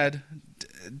dad,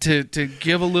 to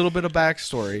give a little bit of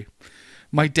backstory,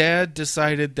 my dad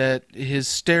decided that his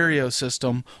stereo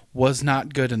system was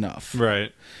not good enough.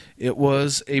 Right. It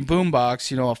was a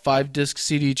boombox, a 5-disc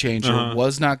CD changer,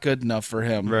 was not good enough for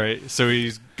him. Right. So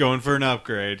he's going for an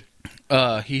upgrade.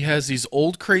 He has these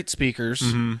old crate speakers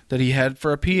that he had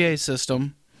for a PA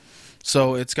system.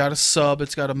 So it's got a sub,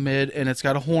 it's got a mid, and it's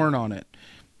got a horn on it.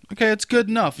 Okay, it's good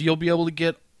enough. You'll be able to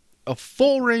get a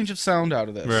full range of sound out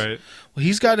of this. Right. Well,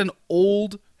 he's got an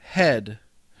old head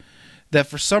that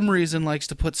for some reason likes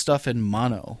to put stuff in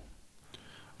mono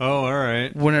Oh, all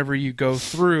right. whenever you go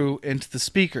through into the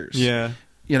speakers. Yeah.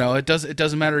 It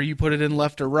doesn't matter you put it in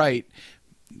left or right.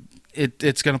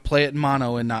 It's going to play it in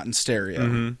mono and not in stereo.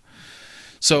 Mm-hmm.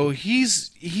 So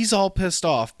he's all pissed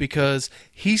off because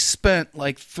he spent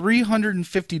like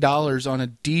 $350 on a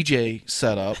DJ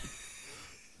setup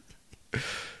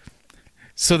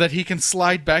so that he can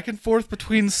slide back and forth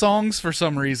between songs for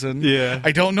some reason. Yeah.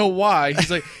 I don't know why. He's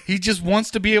like, he just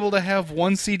wants to be able to have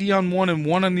one CD on one and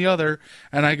one on the other.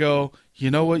 And I go,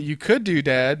 you know what you could do,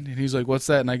 Dad? And he's like, what's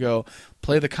that? And I go,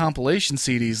 play the compilation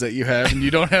CDs that you have and you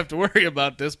don't have to worry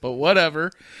about this, but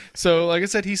whatever. So like I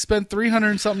said, he spent $300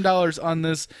 and something on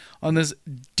this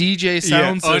DJ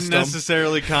sound system.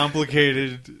 Unnecessarily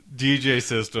complicated DJ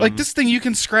system. Like this thing, you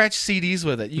can scratch CDs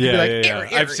with it. You can be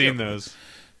like, I've seen those.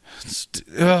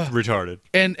 Retarded.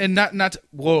 And not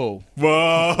whoa.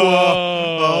 Whoa.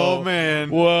 Oh,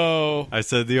 man. Whoa. I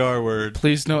said the R word.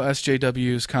 Please no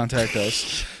SJWs contact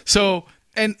us. So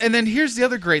and then here's the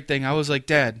other great thing. I was like,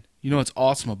 Dad, you know what's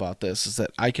awesome about this is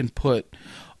that I can put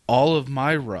all of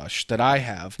my Rush that I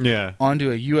have onto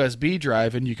a USB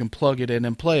drive and you can plug it in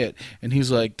and play it. And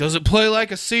he's like, does it play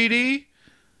like a CD?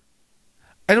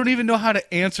 I don't even know how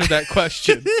to answer that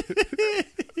question.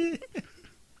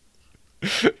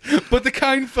 But the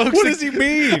kind folks... What does he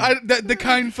mean? The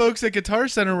kind folks at Guitar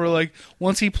Center were like,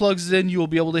 once he plugs it in, you will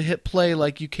be able to hit play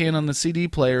like you can on the CD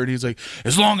player. And he's like,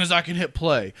 as long as I can hit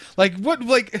play. Like, what,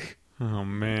 like... Oh,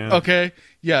 man. Okay,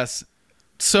 yes.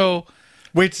 So...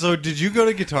 Wait, so did you go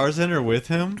to Guitar Center with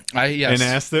him? Yes. And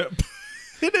ask them...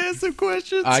 and ask them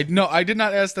questions? No, I did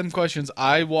not ask them questions.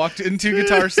 I walked into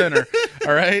Guitar Center.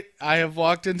 All right? I have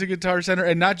walked into Guitar Center,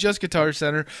 and not just Guitar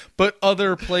Center, but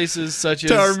other places such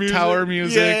as Tower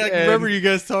Music. Yeah, I remember you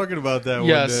guys talking about that one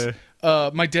day.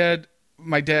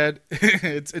 My dad,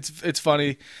 it's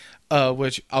funny,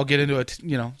 which I'll get into a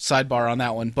sidebar on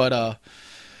that one. But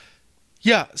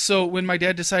yeah, so when my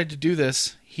dad decided to do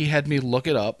this, he had me look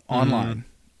it up online,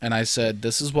 and I said,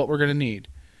 "This is what we're gonna need."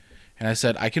 And I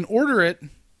said, I can order it,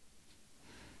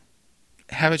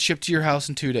 have it shipped to your house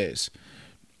in 2 days.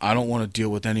 I don't want to deal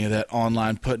with any of that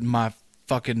online, putting my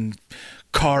fucking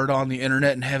card on the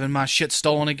internet and having my shit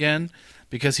stolen again,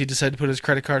 because he decided to put his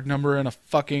credit card number in a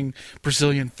fucking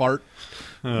Brazilian fart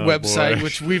website, boy.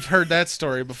 Which we've heard that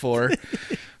story before.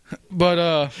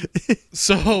 But,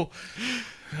 so,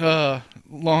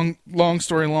 long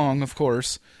story long, of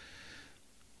course.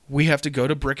 we have to go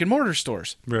to brick and mortar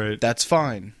stores. Right. That's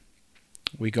fine.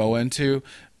 We go into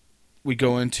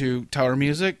Tower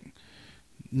Music.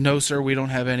 No, sir, we don't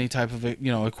have any type of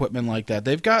equipment like that.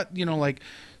 They've got like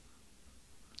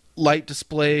light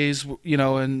displays,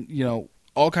 and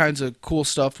all kinds of cool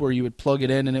stuff where you would plug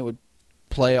it in and it would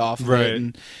play off of it,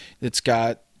 and it's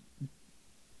got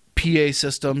PA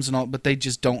systems and all, but they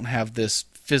just don't have this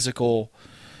physical.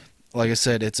 Like I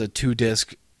said, it's a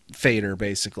 2-disc fader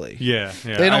basically. Yeah.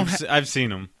 They don't I've seen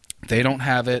them. They don't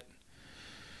have it.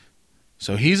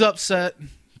 So he's upset.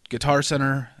 Guitar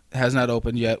Center has not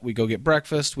opened yet. We go get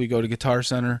breakfast. We go to Guitar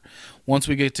Center. Once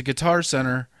we get to Guitar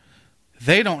Center,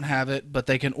 they don't have it, but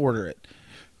they can order it.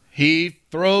 He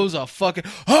throws a fucking,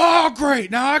 oh,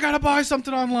 great, now I got to buy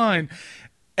something online.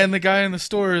 And the guy in the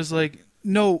store is like,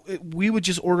 no, we would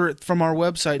just order it from our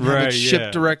website and have it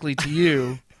shipped directly to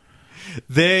you.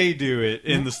 They do it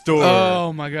in the store.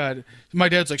 Oh, my God. My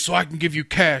dad's like, so I can give you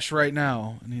cash right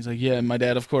now. And he's like, yeah. And my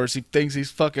dad, of course, he thinks he's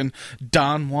fucking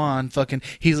Don Juan. Fucking,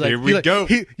 he's like, here we go.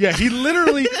 He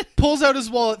literally pulls out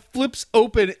his wallet, flips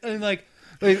open, and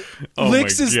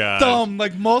licks his thumb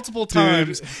multiple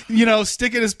times. Dude.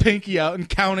 Sticking his pinky out and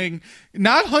counting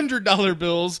not $100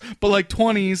 bills, but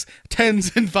 20s,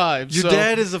 10s, and 5s. Your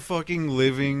dad is a fucking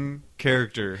living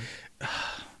character.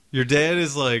 Your dad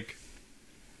is like.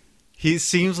 He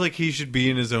seems like he should be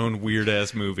in his own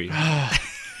weird-ass movie. I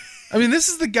mean, this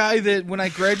is the guy that when I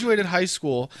graduated high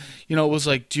school, was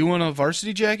like, do you want a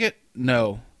varsity jacket?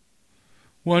 No.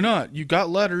 Why not? You got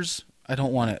letters. I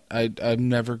don't want it. I'm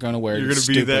never going to wear it. You're going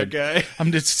to be that guy?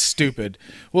 I'm just stupid.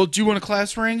 Well, do you want a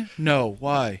class ring? No.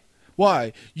 Why?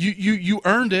 Why? You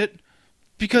earned it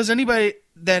because anybody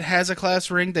that has a class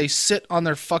ring, they sit on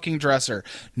their fucking dresser.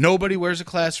 Nobody wears a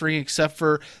class ring except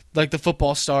for the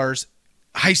football stars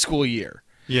high school year.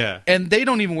 Yeah. And they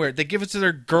don't even wear it. They give it to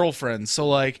their girlfriends. So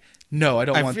no, I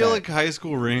don't want that. I feel like high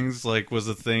school rings was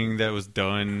a thing that was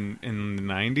done in the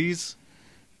 90s.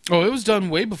 Oh, it was done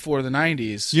way before the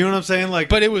 90s. You know what I'm saying?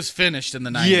 But it was finished in the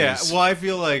 90s. Yeah. Well, I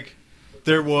feel like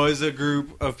there was a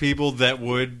group of people that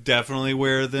would definitely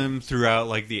wear them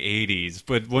throughout the 80s.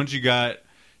 But once you got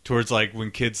towards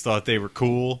when kids thought they were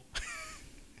cool.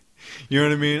 You know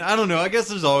what I mean? I don't know. I guess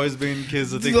there's always been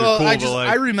kids that think they're cool.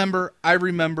 I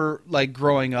remember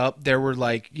growing up, there were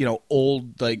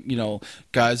old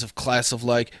guys of class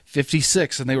of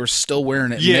 56, and they were still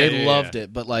wearing it. And they loved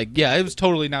it, but it was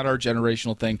totally not our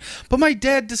generational thing. But my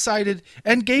dad decided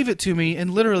and gave it to me,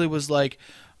 and literally was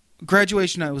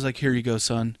graduation night was here you go,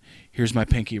 son. Here's my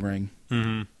pinky ring.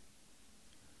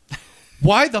 Mm-hmm.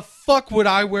 Why the fuck would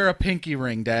I wear a pinky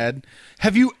ring, Dad?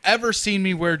 Have you ever seen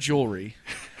me wear jewelry?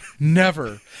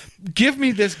 Never. Give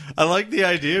me this. I like the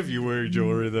idea of you wearing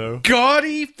jewelry, though.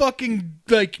 Gaudy fucking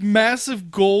massive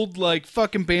gold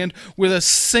fucking band with a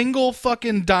single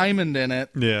fucking diamond in it.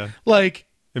 Yeah. It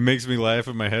makes me laugh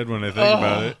in my head when I think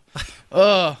about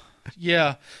it.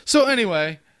 Yeah. So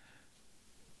anyway,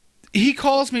 he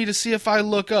calls me to see if I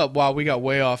look up. Wow, we got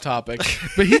way off topic.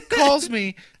 But he calls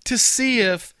me to see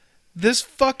if this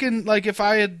fucking if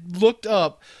I had looked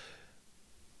up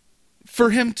for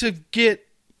him to get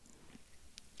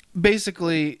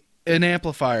basically an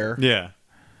amplifier. Yeah.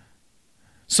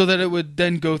 So that it would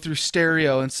then go through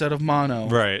stereo instead of mono.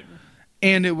 Right.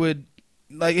 And it would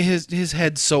his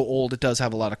head's so old it does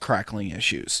have a lot of crackling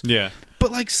issues. Yeah.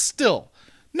 But still.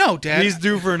 No, Dad. He's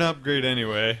due for an upgrade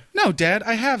anyway. No, Dad,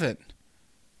 I haven't.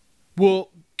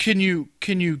 Well, can you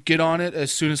get on it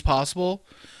as soon as possible?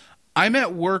 I'm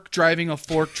at work driving a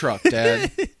fork truck,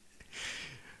 Dad.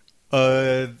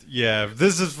 Yeah,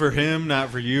 this is for him, not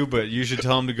for you, but you should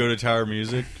tell him to go to Tower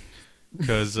Music,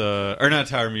 or not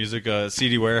Tower Music,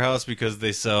 CD Warehouse, because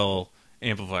they sell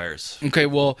amplifiers. Okay,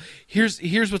 well,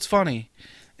 here's what's funny,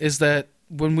 is that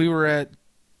when we were at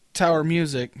Tower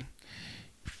Music,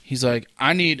 he's like,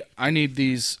 I need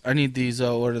these, what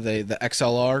are they, the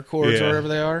XLR cords or whatever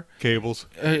they are? Cables.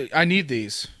 I need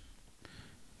these.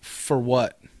 For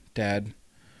what, Dad?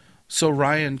 So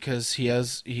Ryan, because he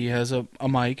has a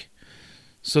mic,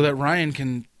 so that Ryan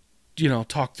can,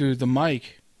 talk through the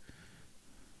mic.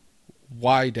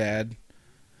 Why, Dad?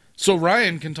 So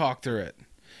Ryan can talk through it.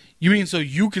 You mean so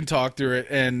you can talk through it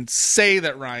and say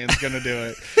that Ryan's going to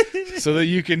do it so that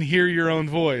you can hear your own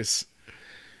voice?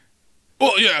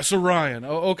 Oh, yeah, so Ryan.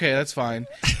 Oh, okay, that's fine.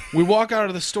 We walk out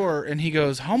of the store, and he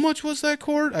goes, how much was that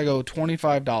cord? I go,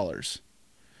 $25.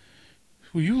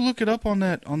 Will you look it up on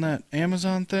that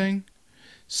Amazon thing?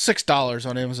 $6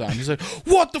 on Amazon. He's like,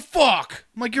 what the fuck?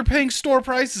 I'm like, you're paying store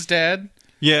prices, Dad.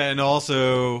 Yeah, and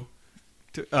also,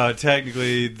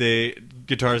 technically,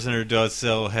 Guitar Center does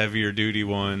sell heavier duty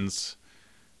ones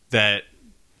that...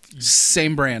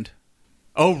 Same brand.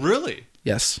 Oh, really?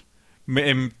 Yes.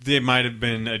 And it might have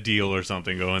been a deal or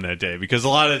something going that day because a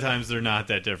lot of times they're not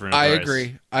that different. I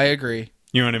price. agree.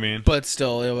 You know what I mean? But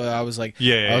still, I was like,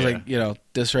 like,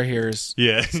 this right here is.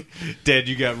 Yeah. Dad,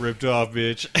 you got ripped off,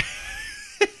 bitch.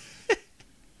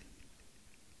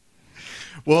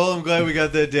 Well, I'm glad we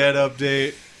got that dad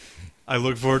update. I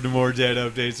look forward to more dad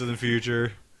updates in the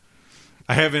future.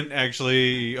 I haven't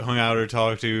actually hung out or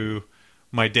talked to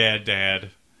my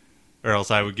dad, or else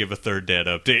I would give a third dad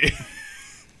update.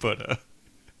 But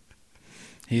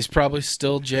he's probably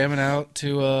still jamming out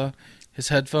to his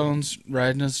headphones,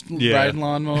 riding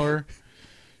lawnmower,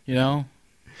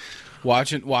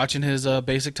 watching his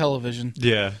basic television.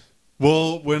 Yeah.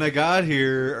 Well, when I got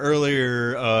here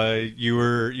earlier,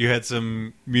 you had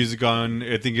some music on.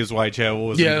 I think it was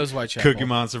Whitechapel. It was Whitechapel. Cookie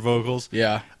Monster vocals.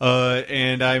 Yeah.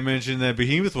 And I mentioned that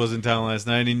Behemoth was in town last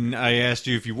night, and I asked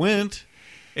you if you went,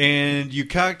 and you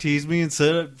cock teased me and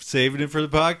said saving it for the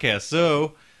podcast.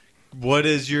 So, what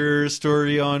is your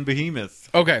story on Behemoth?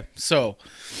 Okay, so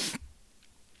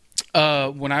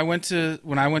when I went to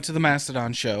the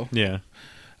Mastodon show,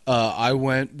 I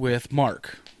went with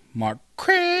Mark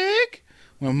Craig.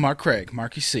 Well, Mark Craig,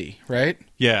 Marky C, right?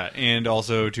 Yeah, and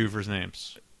also 2 first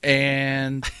names.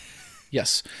 And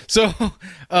yes, so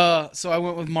I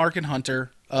went with Mark and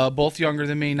Hunter, both younger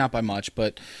than me, not by much,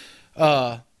 but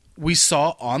we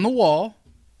saw on the wall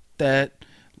that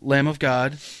Lamb of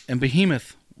God and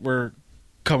Behemoth were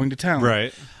coming to town,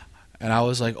 right? And I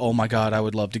was like, oh my God, I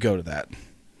would love to go to that.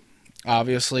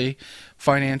 Obviously,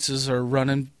 finances are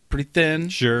running pretty thin.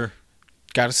 Sure,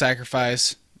 got to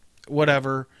sacrifice.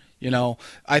 Whatever,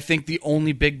 I think the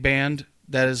only big band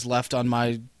that is left on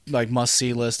my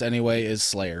must-see list anyway is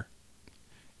Slayer.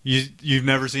 You've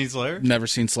never seen Slayer? Never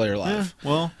seen Slayer live.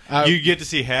 Yeah, well, you get to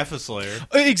see half of Slayer.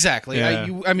 Exactly.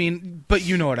 Yeah. I mean, but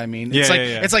you know what I mean. Yeah,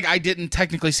 It's like I didn't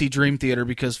technically see Dream Theater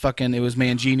because fucking it was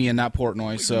Mangini and not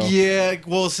Portnoy. So yeah,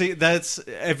 well, see, that's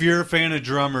if you're a fan of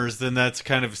drummers, then that's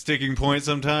kind of a sticking point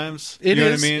sometimes. You know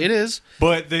what I mean? It is.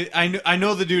 But I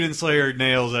know the dude in Slayer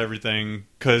nails everything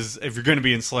because if you're going to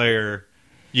be in Slayer,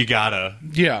 you gotta.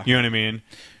 Yeah. You know what I mean?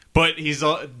 But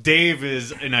Dave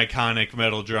is an iconic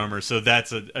metal drummer, so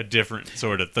that's a different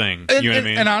sort of thing. You know what I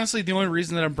mean? And honestly, the only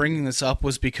reason that I'm bringing this up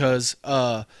was because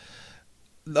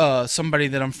somebody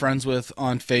that I'm friends with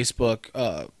on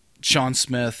Facebook, Sean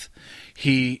Smith,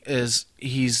 he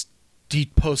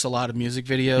posts a lot of music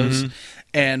videos,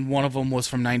 and one of them was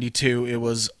from '92. It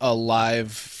was a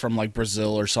live from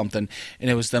Brazil or something, and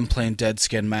it was them playing Dead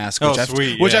Skin Mask,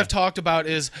 which I've talked about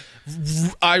is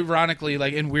ironically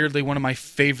and weirdly one of my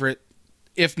favorite,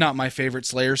 if not my favorite,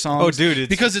 Slayer songs. Oh, dude,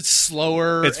 because it's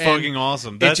slower. It's fucking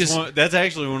awesome. That's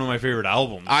actually one of my favorite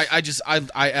albums. I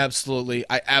absolutely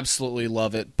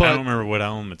love it. But I don't remember what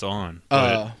album it's on.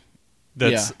 But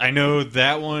I know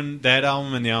that one, that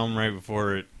album, and the album right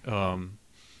before it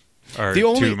are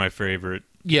two of my favorite.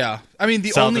 Yeah, I mean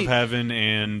South of Heaven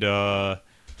and I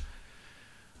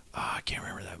can't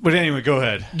remember that. But anyway, go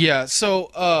ahead. Yeah,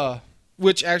 so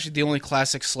which actually the only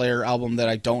classic Slayer album that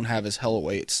I don't have is Hell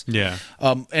Awaits. Yeah.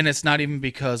 And it's not even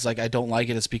because I don't like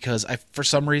it. It's because for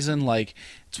some reason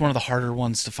it's one of the harder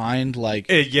ones to find.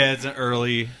 It's an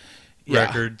early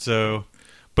record, so.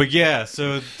 But yeah,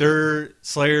 so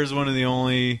Slayer is one of the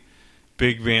only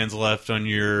big bands left on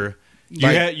your.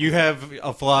 You have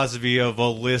a philosophy of a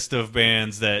list of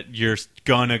bands that you're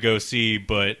gonna go see,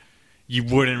 but you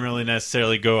wouldn't really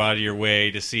necessarily go out of your way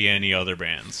to see any other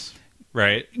bands,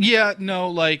 right? Yeah,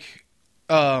 no,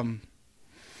 that's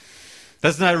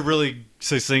not a really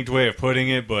succinct way of putting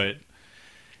it, but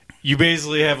you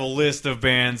basically have a list of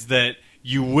bands that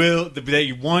you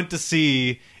want to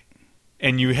see.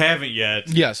 And you haven't yet.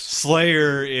 Yes.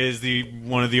 Slayer is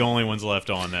one of the only ones left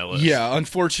on that list. Yeah,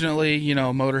 unfortunately,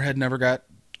 Motorhead never got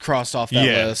crossed off that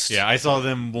list. Yeah, I saw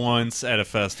them once at a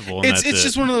festival. And it's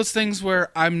just one of those things where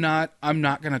I'm not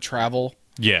going to travel.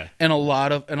 Yeah. And a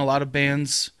lot of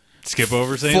bands skip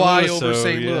over St. fly Louis. over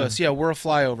St. Louis. Yeah, we're a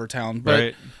flyover town.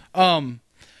 But, right.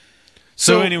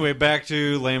 So anyway, back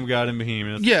to Lamb of God and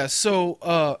Behemoth. Yeah,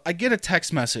 so I get a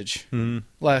text message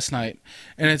last night,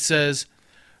 and it says,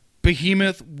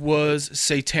 Behemoth was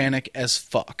satanic as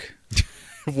fuck.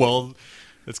 Well,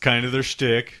 that's kind of their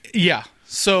shtick. Yeah.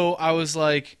 So I was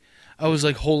like,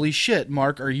 holy shit,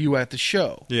 Mark, are you at the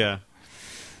show? Yeah.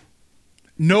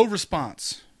 No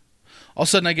response. All of a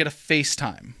sudden I get a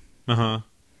FaceTime. Uh-huh.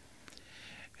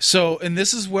 So, and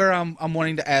this is where I'm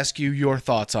wanting to ask you your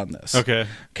thoughts on this. Okay.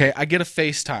 Okay, I get a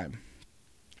FaceTime.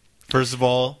 First of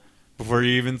all, before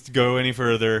you even go any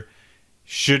further,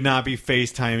 should not be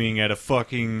FaceTiming at a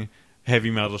fucking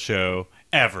heavy metal show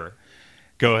ever.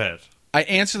 Go ahead. I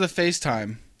answer the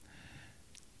FaceTime,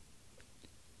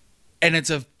 and it's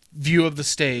a view of the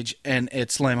stage, and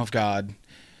it's Lamb of God.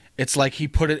 It's like he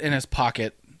put it in his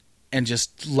pocket and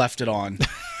just left it on.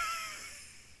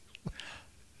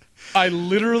 I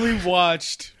literally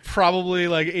watched probably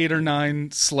like 8 or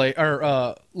 9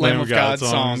 Lamb of God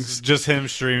songs. Just him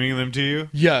streaming them to you?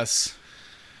 Yes.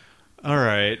 All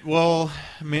right. Well,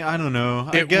 I mean, I don't know.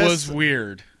 It was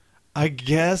weird. I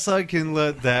guess I can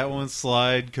let that one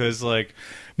slide because, like,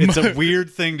 it's a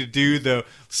weird thing to do, though.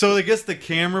 So I guess the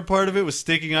camera part of it was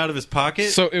sticking out of his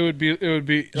pocket. So it would be.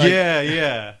 Like,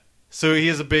 yeah. So he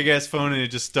has a big ass phone and it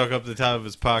just stuck up the top of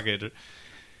his pocket.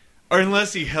 Or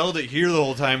unless he held it here the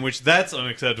whole time, which that's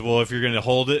unacceptable if you're going to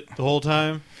hold it the whole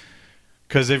time.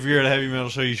 Because if you're at a heavy metal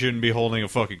show, you shouldn't be holding a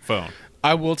fucking phone.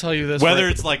 I will tell you this. Whether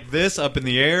it's like this up in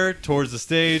the air towards the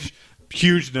stage,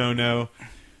 huge no-no.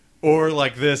 Or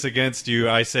like this against you,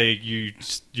 I say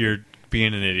you're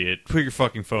being an idiot. Put your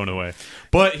fucking phone away.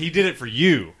 But he did it for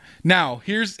you. Now,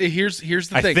 here's the thing.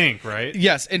 I think, right?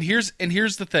 Yes, and here's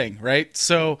the thing, right?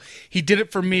 So he did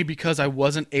it for me because I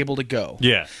wasn't able to go.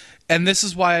 Yeah. And this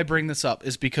is why I bring this up,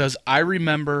 is because I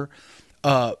remember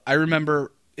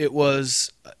it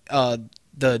was the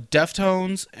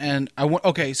Deftones, and I want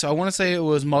to say it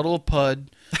was Muddle of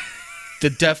Pud, the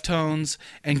Deftones,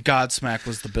 and Godsmack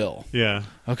was the bill. Yeah.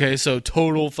 Okay, so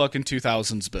total fucking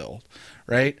 2000s bill,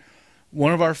 right?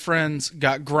 One of our friends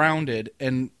got grounded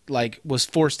and like was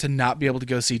forced to not be able to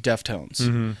go see Deftones.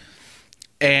 Mm-hmm.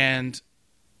 And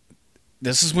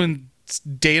this is when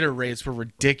data rates were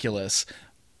ridiculous.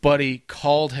 Buddy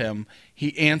called him,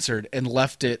 he answered and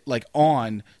left it like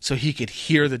on so he could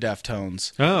hear the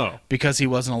Deftones. Oh. Because he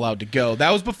wasn't allowed to go. That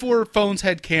was before phones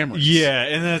had cameras. Yeah,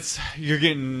 and you're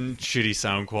getting shitty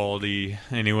sound quality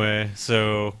anyway,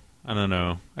 so I don't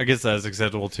know. I guess that's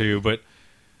acceptable too, but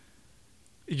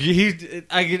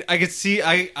I could see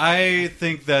I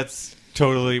think that's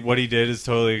totally what he did is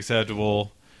totally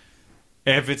acceptable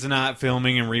if it's not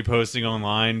filming and reposting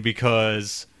online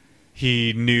because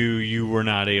he knew you were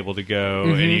not able to go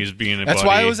and he was being a That's buddy.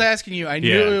 why I was asking you. I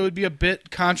knew it would be a bit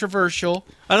controversial.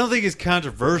 I don't think it's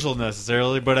controversial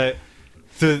necessarily, but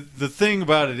the thing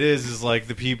about it is like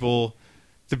the people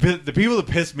that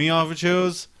piss me off at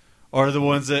shows are the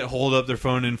ones that hold up their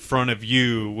phone in front of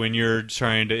you when you're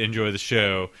trying to enjoy the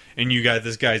show, and you got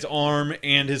this guy's arm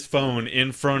and his phone in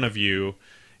front of you,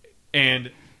 and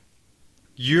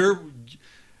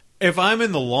if I'm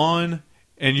in the lawn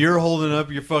and you're holding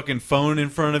up your fucking phone in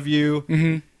front of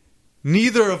you,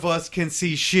 neither of us can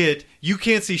see shit. You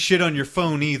can't see shit on your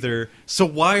phone either, so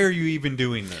why are you even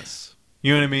doing this?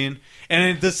 You know what I mean?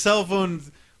 And the cell phone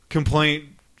complaint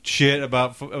shit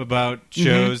about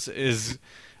shows is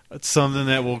something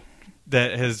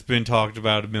that has been talked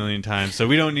about a million times, so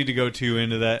we don't need to go too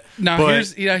into that.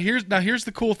 Here's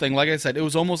the cool thing. Like I said, it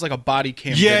was almost like a body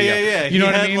cam. Yeah, video. yeah. You know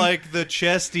what I mean? Like the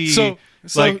chesty. So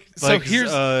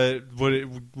here's what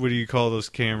do you call those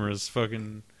cameras?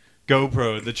 Fucking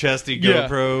GoPro, the chesty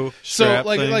GoPro. So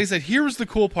like thing. I said, here was the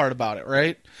cool part about it.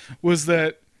 Right, was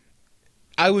that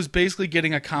I was basically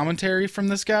getting a commentary from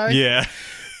this guy. Yeah.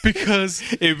 Because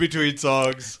in between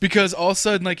songs, because all of a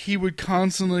sudden, like, he would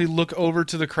constantly look over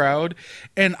to the crowd,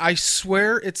 and I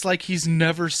swear it's like he's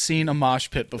never seen a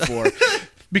mosh pit before.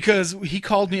 Because he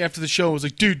called me after the show and was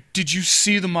like, dude, did you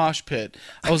see the mosh pit?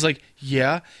 I was like,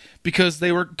 yeah. Because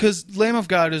Lamb of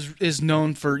God is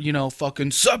known for,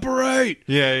 fucking separate.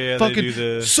 Yeah, fucking they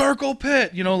do the circle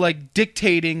pit, like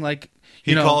dictating, like,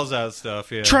 he calls out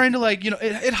stuff, yeah. Trying to, like,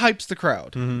 it hypes the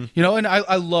crowd. And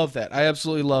I love that. I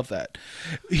absolutely love that.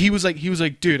 He was like,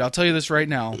 dude, I'll tell you this right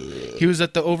now. He was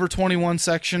at the over 21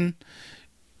 section,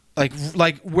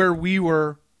 like where we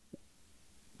were.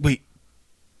 Wait.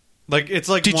 Like, it's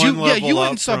like one level up. Yeah, you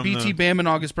went and saw BT Bam and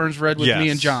August Burns Red with me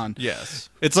and John. Yes.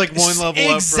 It's like one level up from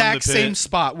the exact same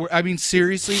spot. I mean,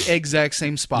 seriously, exact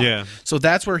same spot. Yeah. So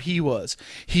that's where he was.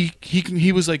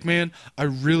 He was like, man, I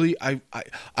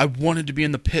wanted to be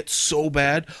in the pit so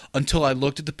bad until I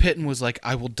looked at the pit and was like,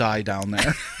 I will die down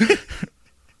there.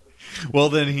 Well,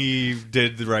 then he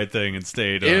did the right thing and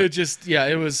stayed.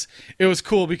 It was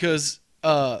cool because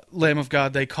Lamb of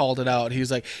God, they called it out. He's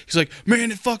like,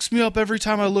 man, it fucks me up every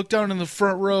time I look down in the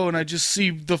front row and I just see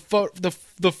the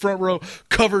front row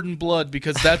covered in blood,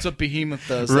 because that's what Behemoth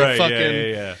does. Right?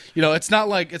 Yeah. It's not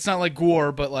like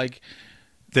Gwar, but like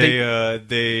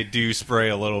they do spray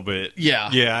a little bit.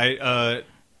 Yeah.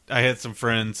 I had some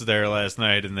friends there last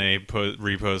night and they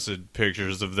reposted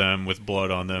pictures of them with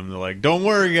blood on them. They're like, "Don't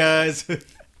worry, guys."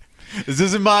 This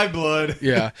isn't my blood.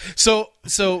 Yeah. So,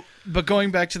 but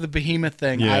going back to the Behemoth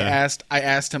thing, I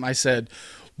asked him, I said,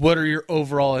 what are your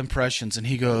overall impressions? And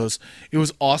he goes, it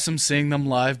was awesome seeing them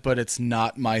live, but it's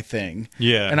not my thing.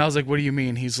 Yeah. And I was like, what do you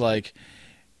mean? He's like,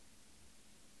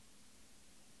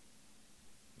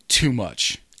 too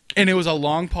much. And it was a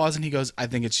long pause, and he goes, I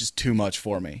think it's just too much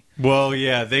for me. Well,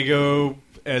 yeah, they go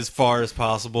as far as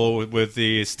possible with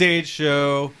the stage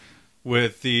show,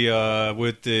 with the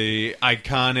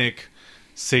iconic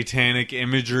satanic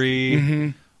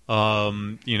imagery,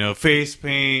 face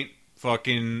paint,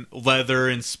 fucking leather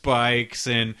and spikes,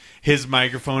 and his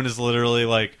microphone is literally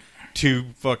like two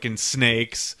fucking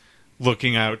snakes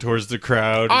looking out towards the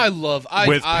crowd.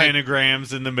 With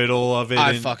pentagrams in the middle of it.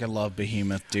 I fucking love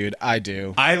Behemoth, dude. I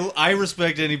do. I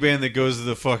respect any band that goes to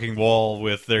the fucking wall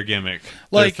with their gimmick,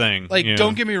 like, their thing. Like,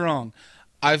 don't get me wrong.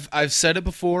 I've said it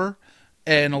before,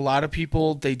 and a lot of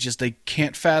people they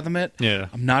can't fathom it. Yeah.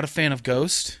 I'm not a fan of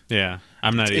Ghost. Yeah,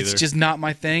 I'm not either. It's just not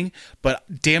my thing. But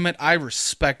damn it, I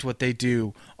respect what they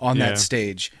do on that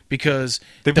stage because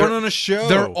they put on a show.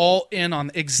 They're all in on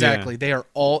exactly. Yeah. They are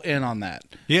all in on that.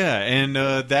 Yeah, and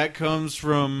that comes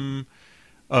from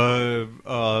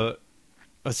a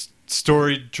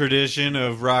storied tradition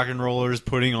of rock and rollers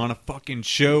putting on a fucking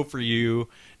show for you.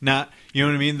 Not, you know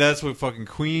what I mean? That's what fucking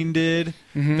Queen did.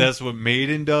 Mm-hmm. That's what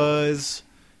Maiden does.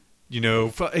 You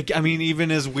know, I mean,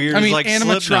 even as weird as like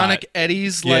animatronic Slipknot.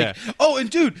 Eddies, like, oh, and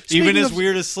dude, even as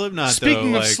weird as Slipknot.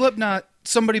 Speaking of Slipknot,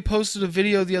 somebody posted a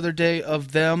video the other day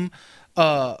of them.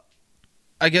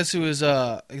 I guess it was,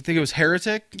 I think it was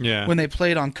Heretic. Yeah. When they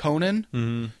played on Conan.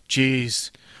 Mm-hmm. Jeez.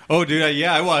 Oh, dude,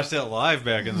 I watched that live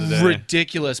back in the day.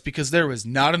 Ridiculous, because there was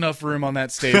not enough room on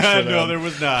that stage for them. No, there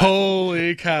was not.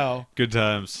 Holy cow. Good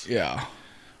times. Yeah.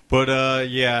 But,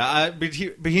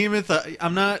 Behemoth,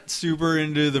 I'm not super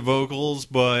into the vocals,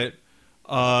 but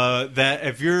that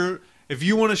if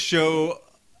you want to show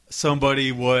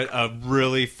somebody what a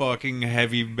really fucking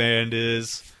heavy band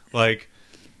is, like,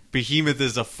 Behemoth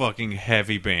is a fucking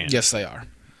heavy band. Yes, they are.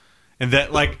 And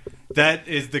that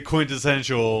is the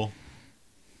quintessential,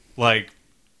 like,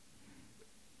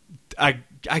 I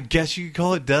guess you could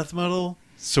call it death metal,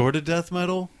 sort of death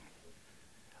metal.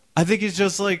 I think it's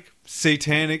just like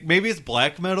satanic. Maybe it's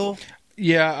black metal.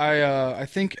 Yeah, I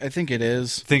think it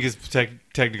is. I think it's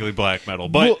technically black metal,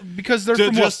 but because they're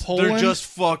from Poland. They're just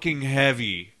fucking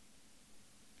heavy.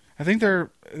 I think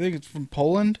it's from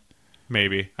Poland.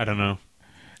 Maybe, I don't know.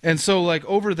 And so, like,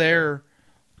 over there,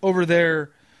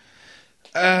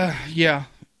 yeah.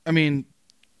 I mean,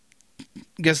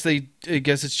 I guess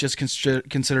it's just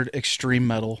considered extreme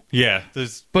metal. Yeah,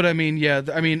 but I mean, yeah,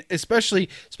 I mean, especially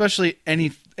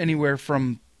anywhere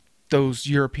from those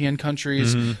European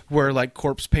countries where like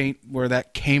Corpse Paint, where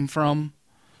that came from,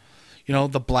 you know,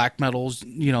 the black metals,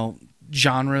 you know,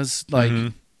 genres, like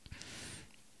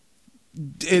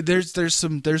there's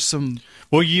some.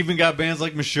 Well, you even got bands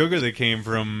like Meshuggah that came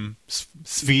from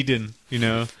Sweden, you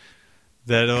know,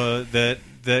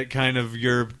 that kind of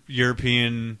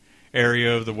European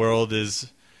area of the world is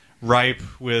ripe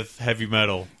with heavy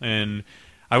metal, and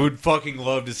I would fucking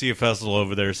love to see a festival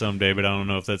over there someday, but I don't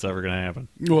know if that's ever going to happen.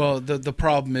 Well, the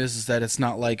problem is that it's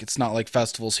not like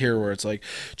festivals here where it's like,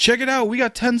 check it out, we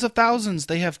got tens of thousands.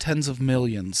 They have tens of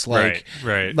millions. Like,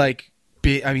 right. Like,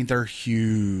 I mean, they're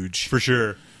huge for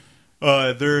sure.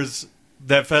 There's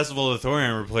that festival that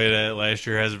Thorhammer played at last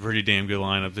year has a pretty damn good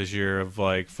lineup this year of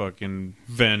like fucking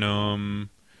Venom.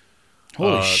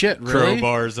 Holy shit, really?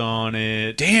 Crowbar's on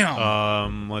it.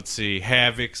 Damn. Let's see.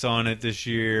 Havoc's on it this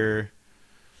year.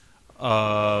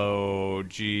 Oh,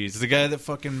 jeez. The guy that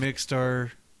fucking mixed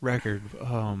our record.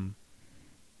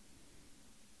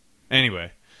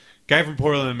 Anyway. Guy from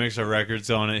Portland that mixed our records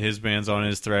on it. His band's on it.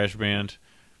 His thrash band.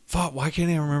 Fuck, why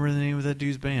can't I remember the name of that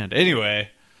dude's band? Anyway.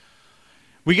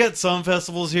 We got some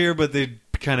festivals here, but they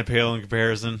kind of pale in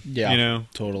comparison. Yeah, you know?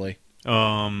 Totally.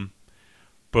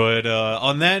 But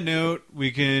on that note,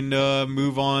 we can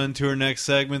move on to our next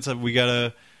segment. So we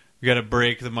gotta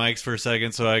break the mics for a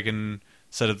second so I can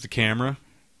set up the camera.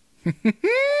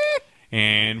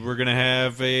 And we're gonna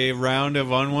have a round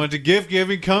of unwanted gift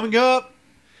giving coming up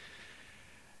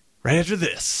right after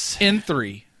this. In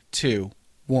 3, 2,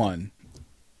 1.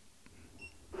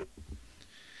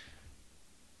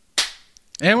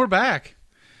 And we're back.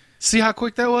 See how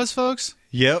quick that was, folks?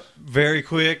 Yep, very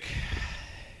quick.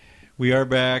 We are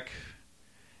back,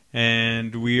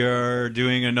 and we are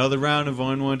doing another round of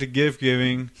unwanted gift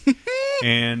giving.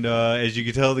 And as you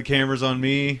can tell, the camera's on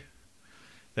me.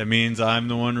 That means I'm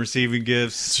the one receiving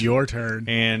gifts. It's your turn.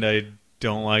 And I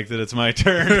don't like that it's my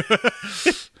turn.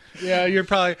 Yeah, you're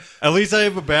probably... At least I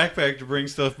have a backpack to bring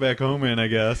stuff back home in, I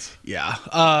guess. Yeah.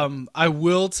 I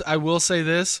will say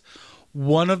this.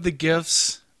 One of the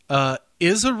gifts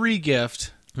is a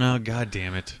re-gift. Oh, god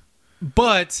damn it.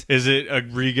 But Is it a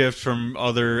regift from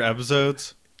other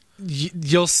episodes?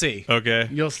 you'll see. Okay.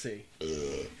 You'll see.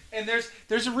 And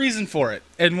there's a reason for it.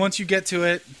 And once you get to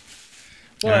it,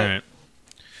 well, All right.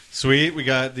 Sweet. We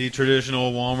got the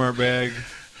traditional Walmart bag.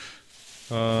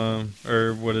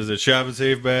 Or what is it? Shop and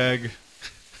Save bag.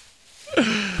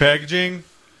 Packaging.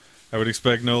 I would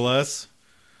expect no less.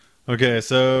 Okay,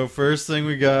 so first thing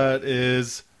we got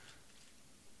is...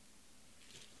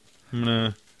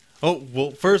 Oh,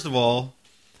 well, first of all,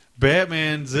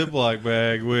 Batman Ziploc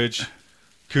bag, which...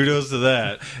 Kudos to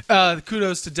that.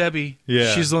 kudos to Debbie.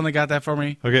 Yeah. She's the one that got that for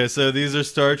me. Okay, so these are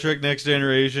Star Trek Next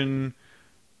Generation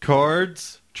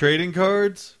cards, trading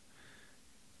cards.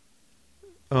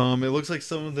 It looks like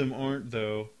some of them aren't,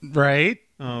 though. Right?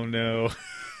 Oh, no.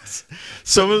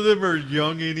 Some of them are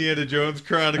Young Indiana Jones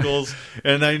Chronicles,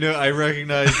 and I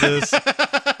recognize this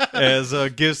as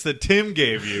gifts that Tim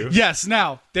gave you. Yes.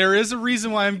 Now, there is a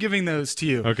reason why I'm giving those to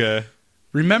you. Okay.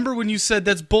 Remember when you said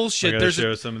that's bullshit? I gotta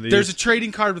show some of these. There's a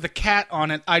trading card with a cat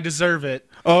on it. I deserve it.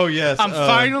 Oh, yes. I'm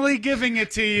finally giving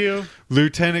it to you.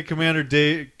 Lieutenant Commander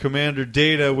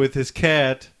Data with his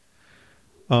cat.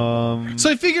 So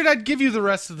I figured I'd give you the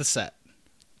rest of the set.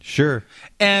 Sure.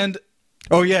 And...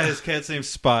 Oh, yeah, his cat's name's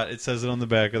Spot. It says it on the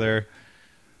back of there.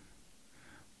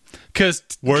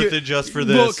 Worth it just for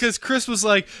this. Well, because Chris was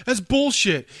like, that's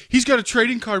bullshit. He's got a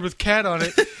trading card with cat on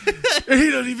it, and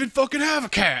he doesn't even fucking have a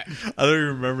cat. I don't even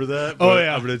remember that, but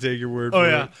yeah. I'm going to take your word for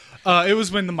it. It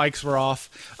was when the mics were off.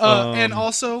 And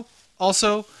also,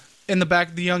 in the back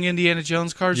of the Young Indiana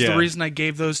Jones cards, the reason I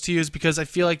gave those to you is because I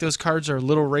feel like those cards are a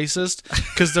little racist,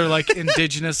 because they're like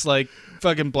indigenous, like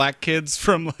fucking black kids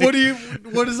from like...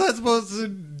 What is that supposed to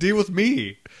deal with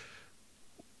me?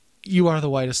 You are the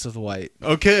whitest of the white.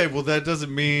 Okay, well that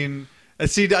doesn't mean...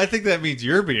 See, I think that means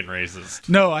you're being racist.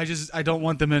 No, I don't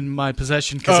want them in my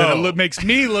possession because it makes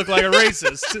me look like a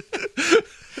racist.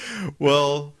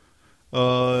 Well,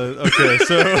 okay,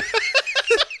 so...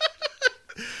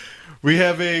 we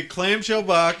have a clamshell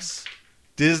box,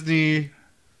 Disney...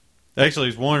 Actually,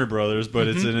 it's Warner Brothers, but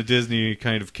it's in a Disney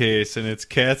kind of case, and it's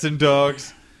cats and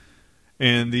dogs.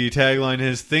 And the tagline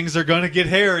is, things are gonna get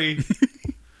hairy.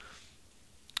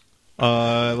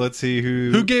 Let's see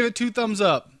who gave it 2 thumbs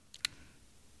up.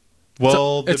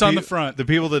 Well, it's on the front. The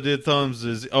people that did thumbs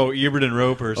is Ebert and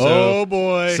Roper. So, oh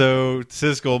boy! So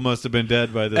Siskel must have been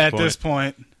dead by this point. At this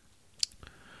point,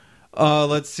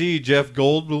 let's see: Jeff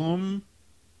Goldblum,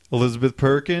 Elizabeth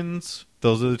Perkins.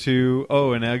 Those are the 2.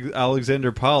 Oh, and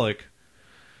Alexander Pollock.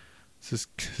 This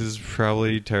is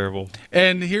probably terrible.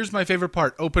 And here's my favorite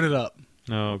part: open it up.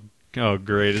 Oh,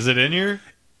 great! Is it in here?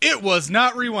 It was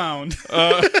not rewound.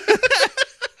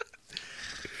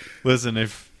 Listen,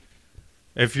 if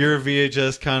you're a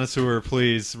VHS connoisseur,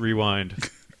 please rewind.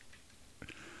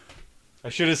 I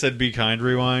should have said be kind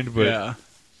rewind, but yeah.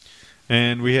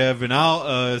 And we have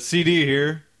an CD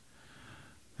here,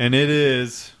 and it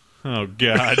is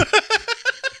God,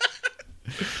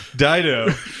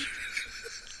 Dido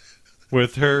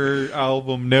with her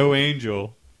album No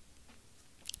Angel.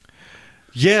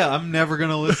 Yeah, I'm never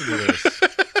gonna listen to this.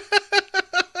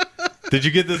 Did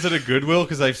you get this at a Goodwill?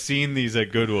 Because I've seen these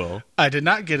at Goodwill. I did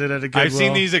not get it at a Goodwill. I've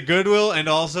seen these at Goodwill, and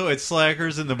also at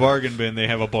Slackers in the bargain bin. They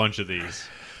have a bunch of these.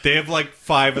 They have like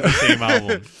 5 of the same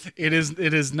album. It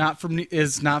is not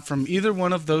from either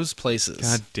one of those places.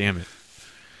 God damn it!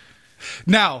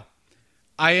 Now,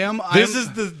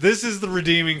 This is the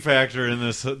redeeming factor in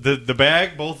this. The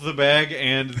bag, both the bag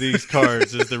and these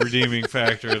cards, is the redeeming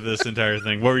factor of this entire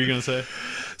thing. What were you gonna say?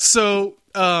 So,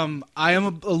 I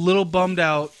am a little bummed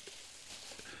out.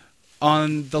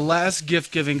 On the last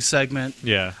gift-giving segment,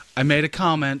 I made a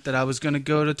comment that I was going to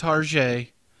go to Target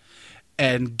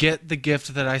and get the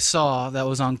gift that I saw that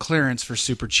was on clearance for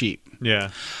super cheap.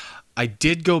 Yeah. I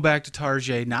did go back to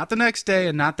Target, not the next day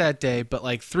and not that day, but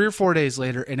like 3 or 4 days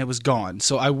later, and it was gone.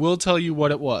 So I will tell you what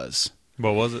it was.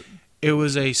 What was it? It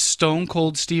was a Stone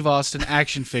Cold Steve Austin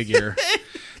action figure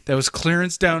that was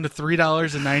clearance down to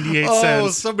 $3.98. Oh,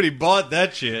 somebody bought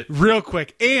that shit. Real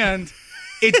quick. And...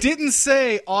 it didn't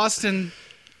say Austin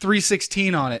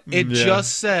 316 on it. It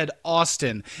just said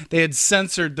Austin. They had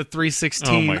censored the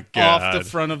 316 off the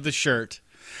front of the shirt.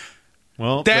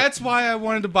 Well, that's why I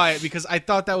wanted to buy it, because I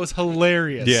thought that was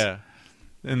hilarious. Yeah.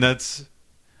 And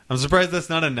I'm surprised that's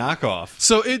not a knockoff.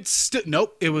 So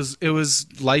nope, it was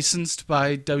licensed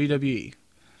by WWE.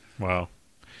 Wow.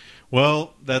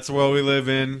 Well, that's the world we live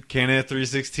in. Can't have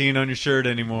 316 on your shirt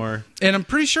anymore. And I'm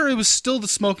pretty sure it was still the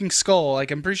smoking skull.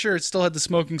 Like, I'm pretty sure it still had the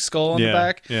smoking skull on the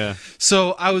back. Yeah.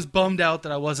 So I was bummed out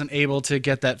that I wasn't able to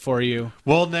get that for you.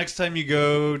 Well, next time you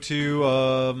go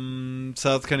to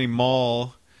South County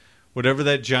Mall, whatever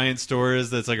that giant store is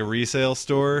that's like a resale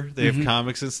store. They have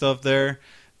comics and stuff there.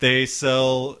 They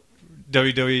sell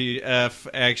WWF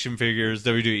action figures,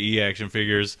 WWE action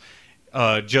figures,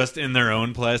 just in their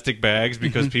own plastic bags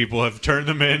because people have turned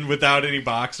them in without any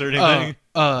box or anything.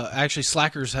 Actually,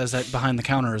 Slackers has that behind the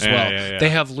counter as well. Yeah. They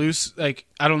have loose, like,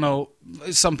 I don't know,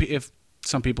 if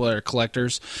some people are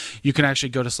collectors, you can actually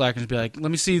go to Slackers and be like,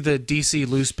 let me see the DC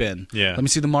loose bin. Yeah. Let me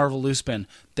see the Marvel loose bin.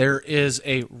 There is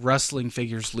a wrestling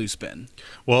figures loose bin.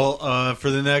 Well, for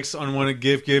the next unwanted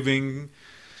gift giving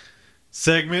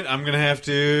segment, I'm going to have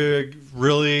to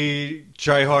really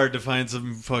try hard to find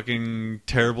some fucking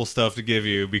terrible stuff to give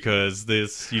you because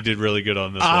you did really good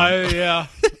on this one. Yeah.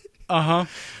 Uh-huh.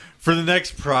 For the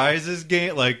next prizes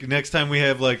game, like next time we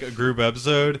have like a group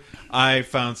episode, I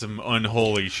found some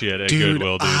unholy shit at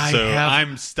Goodwill, dude.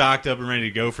 I'm stocked up and ready to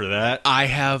go for that. I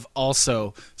have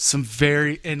also some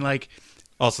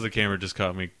Also, the camera just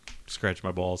caught me scratch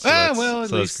my balls. At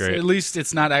Great. least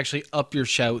it's not actually up your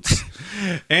shouts.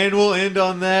 And we'll end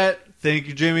on that. Thank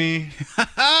you, Jimmy.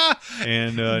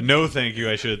 And no thank you,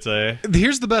 I should say.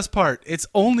 Here's the best part. It's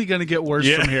only going to get worse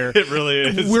from here. It really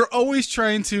is. We're always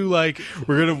trying to, like...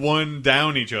 We're going to one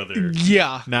down each other.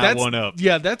 Yeah. Not one up.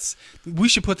 Yeah, we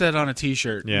should put that on a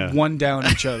t-shirt. Yeah. One down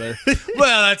each other.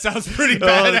 Well, that sounds pretty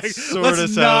bad.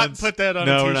 Let's not put that on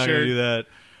a t-shirt. No, we're not going to do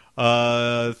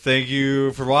that. Thank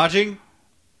you for watching,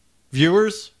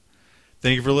 viewers.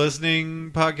 Thank you for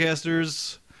listening,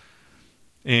 podcasters.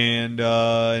 And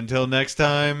until next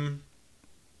time,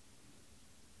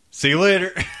 see you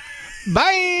later.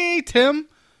 Bye, Tim.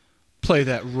 Play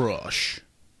that Rush.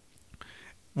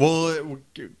 Well,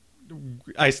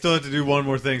 I still have to do one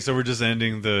more thing, so we're just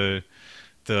ending the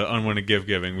unwanted gift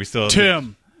giving. We still have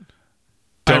Tim.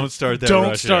 Don't start that Don't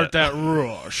rush start yet. that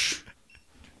Rush.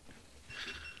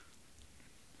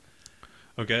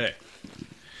 Okay.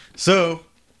 So,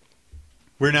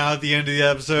 we're now at the end of the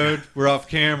episode. We're off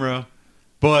camera.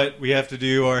 But we have to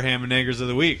do our ham and eggers of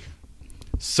the week.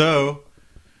 So,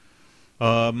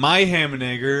 my ham and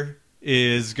egger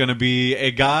is going to be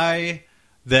a guy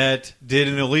that did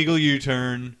an illegal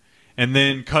U-turn and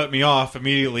then cut me off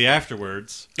immediately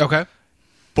afterwards. Okay.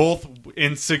 Both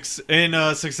in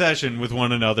succession with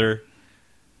one another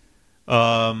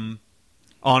on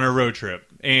a road trip.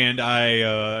 And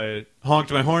I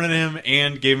honked my horn at him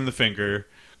and gave him the finger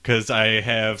because I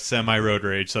have semi-road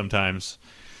rage sometimes.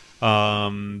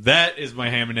 That is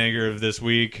my ham and egger of this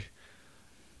week.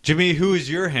 Jimmy, who is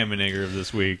your ham and egger of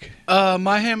this week?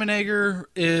 My ham and egger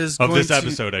is of this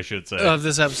episode, I should say. Of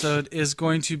this episode is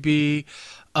going to be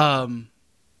the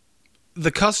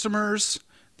customers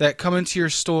that come into your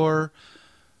store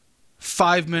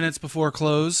 5 minutes before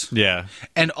close. Yeah.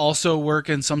 And also work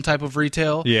in some type of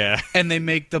retail. Yeah. And they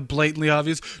make the blatantly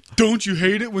obvious, don't you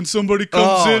hate it when somebody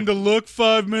comes in to look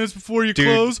 5 minutes before you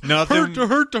close?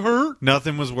 Hurt.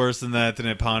 Nothing was worse than that than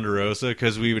at Ponderosa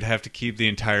because we would have to keep the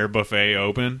entire buffet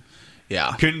open.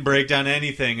 Yeah. Couldn't break down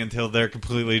anything until they're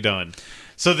completely done.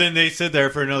 So then they sit there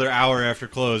for another hour after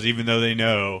close even though they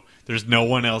know there's no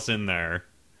one else in there.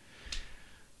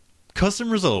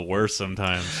 Customers are the worst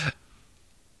sometimes.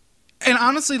 And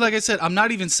honestly, like I said, I'm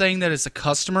not even saying that it's a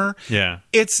customer. Yeah.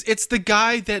 It's the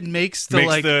guy that makes the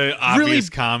obvious really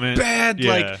comment. Bad,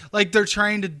 yeah. like they're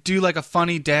trying to do like a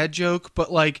funny dad joke,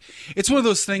 but like it's one of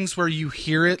those things where you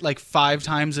hear it like 5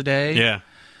 times a day. Yeah.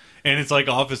 And it's like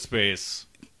Office Space.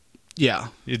 Yeah.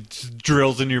 It just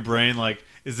drills in your brain like,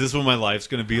 is this what my life's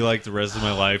going to be like the rest of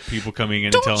my life? People coming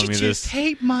in and telling me this. Don't you just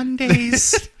hate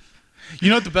Mondays? You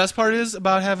know what the best part is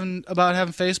about having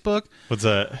Facebook? What's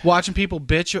that? Watching people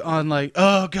bitch on like,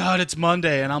 oh God, it's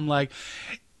Monday, and I'm like,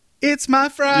 it's my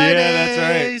Friday. Yeah,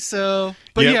 that's right. So,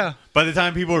 but Yep. yeah. By the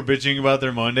time people are bitching about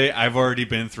their Monday, I've already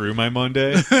been through my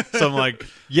Monday. So I'm like,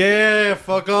 yeah,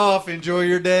 fuck off, enjoy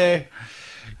your day.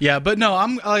 Yeah, but no,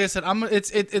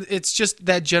 it's just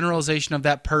that generalization of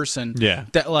that person. Yeah.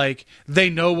 That like they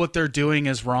know what they're doing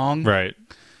is wrong. Right.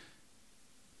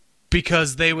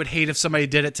 Because they would hate if somebody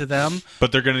did it to them.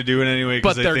 But they're going to do it anyway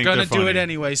But because they're going to do it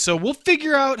anyway. So we'll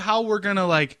figure out how we're going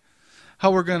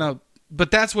to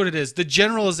but that's what it is. The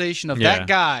generalization of that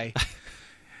guy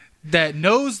that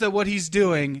knows that what he's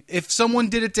doing, if someone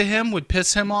did it to him, would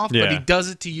piss him off, but he does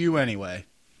it to you anyway.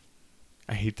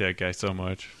 I hate that guy so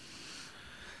much.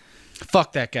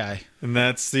 Fuck that guy. And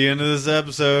that's the end of this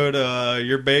episode.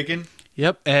 You're Bacon.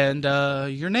 Yep, and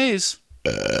your nays.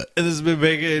 And this has been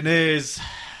Bacon and Nays.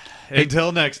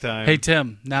 Until next time. Hey,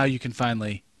 Tim, now you can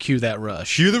finally cue that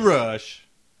rush. Cue the rush.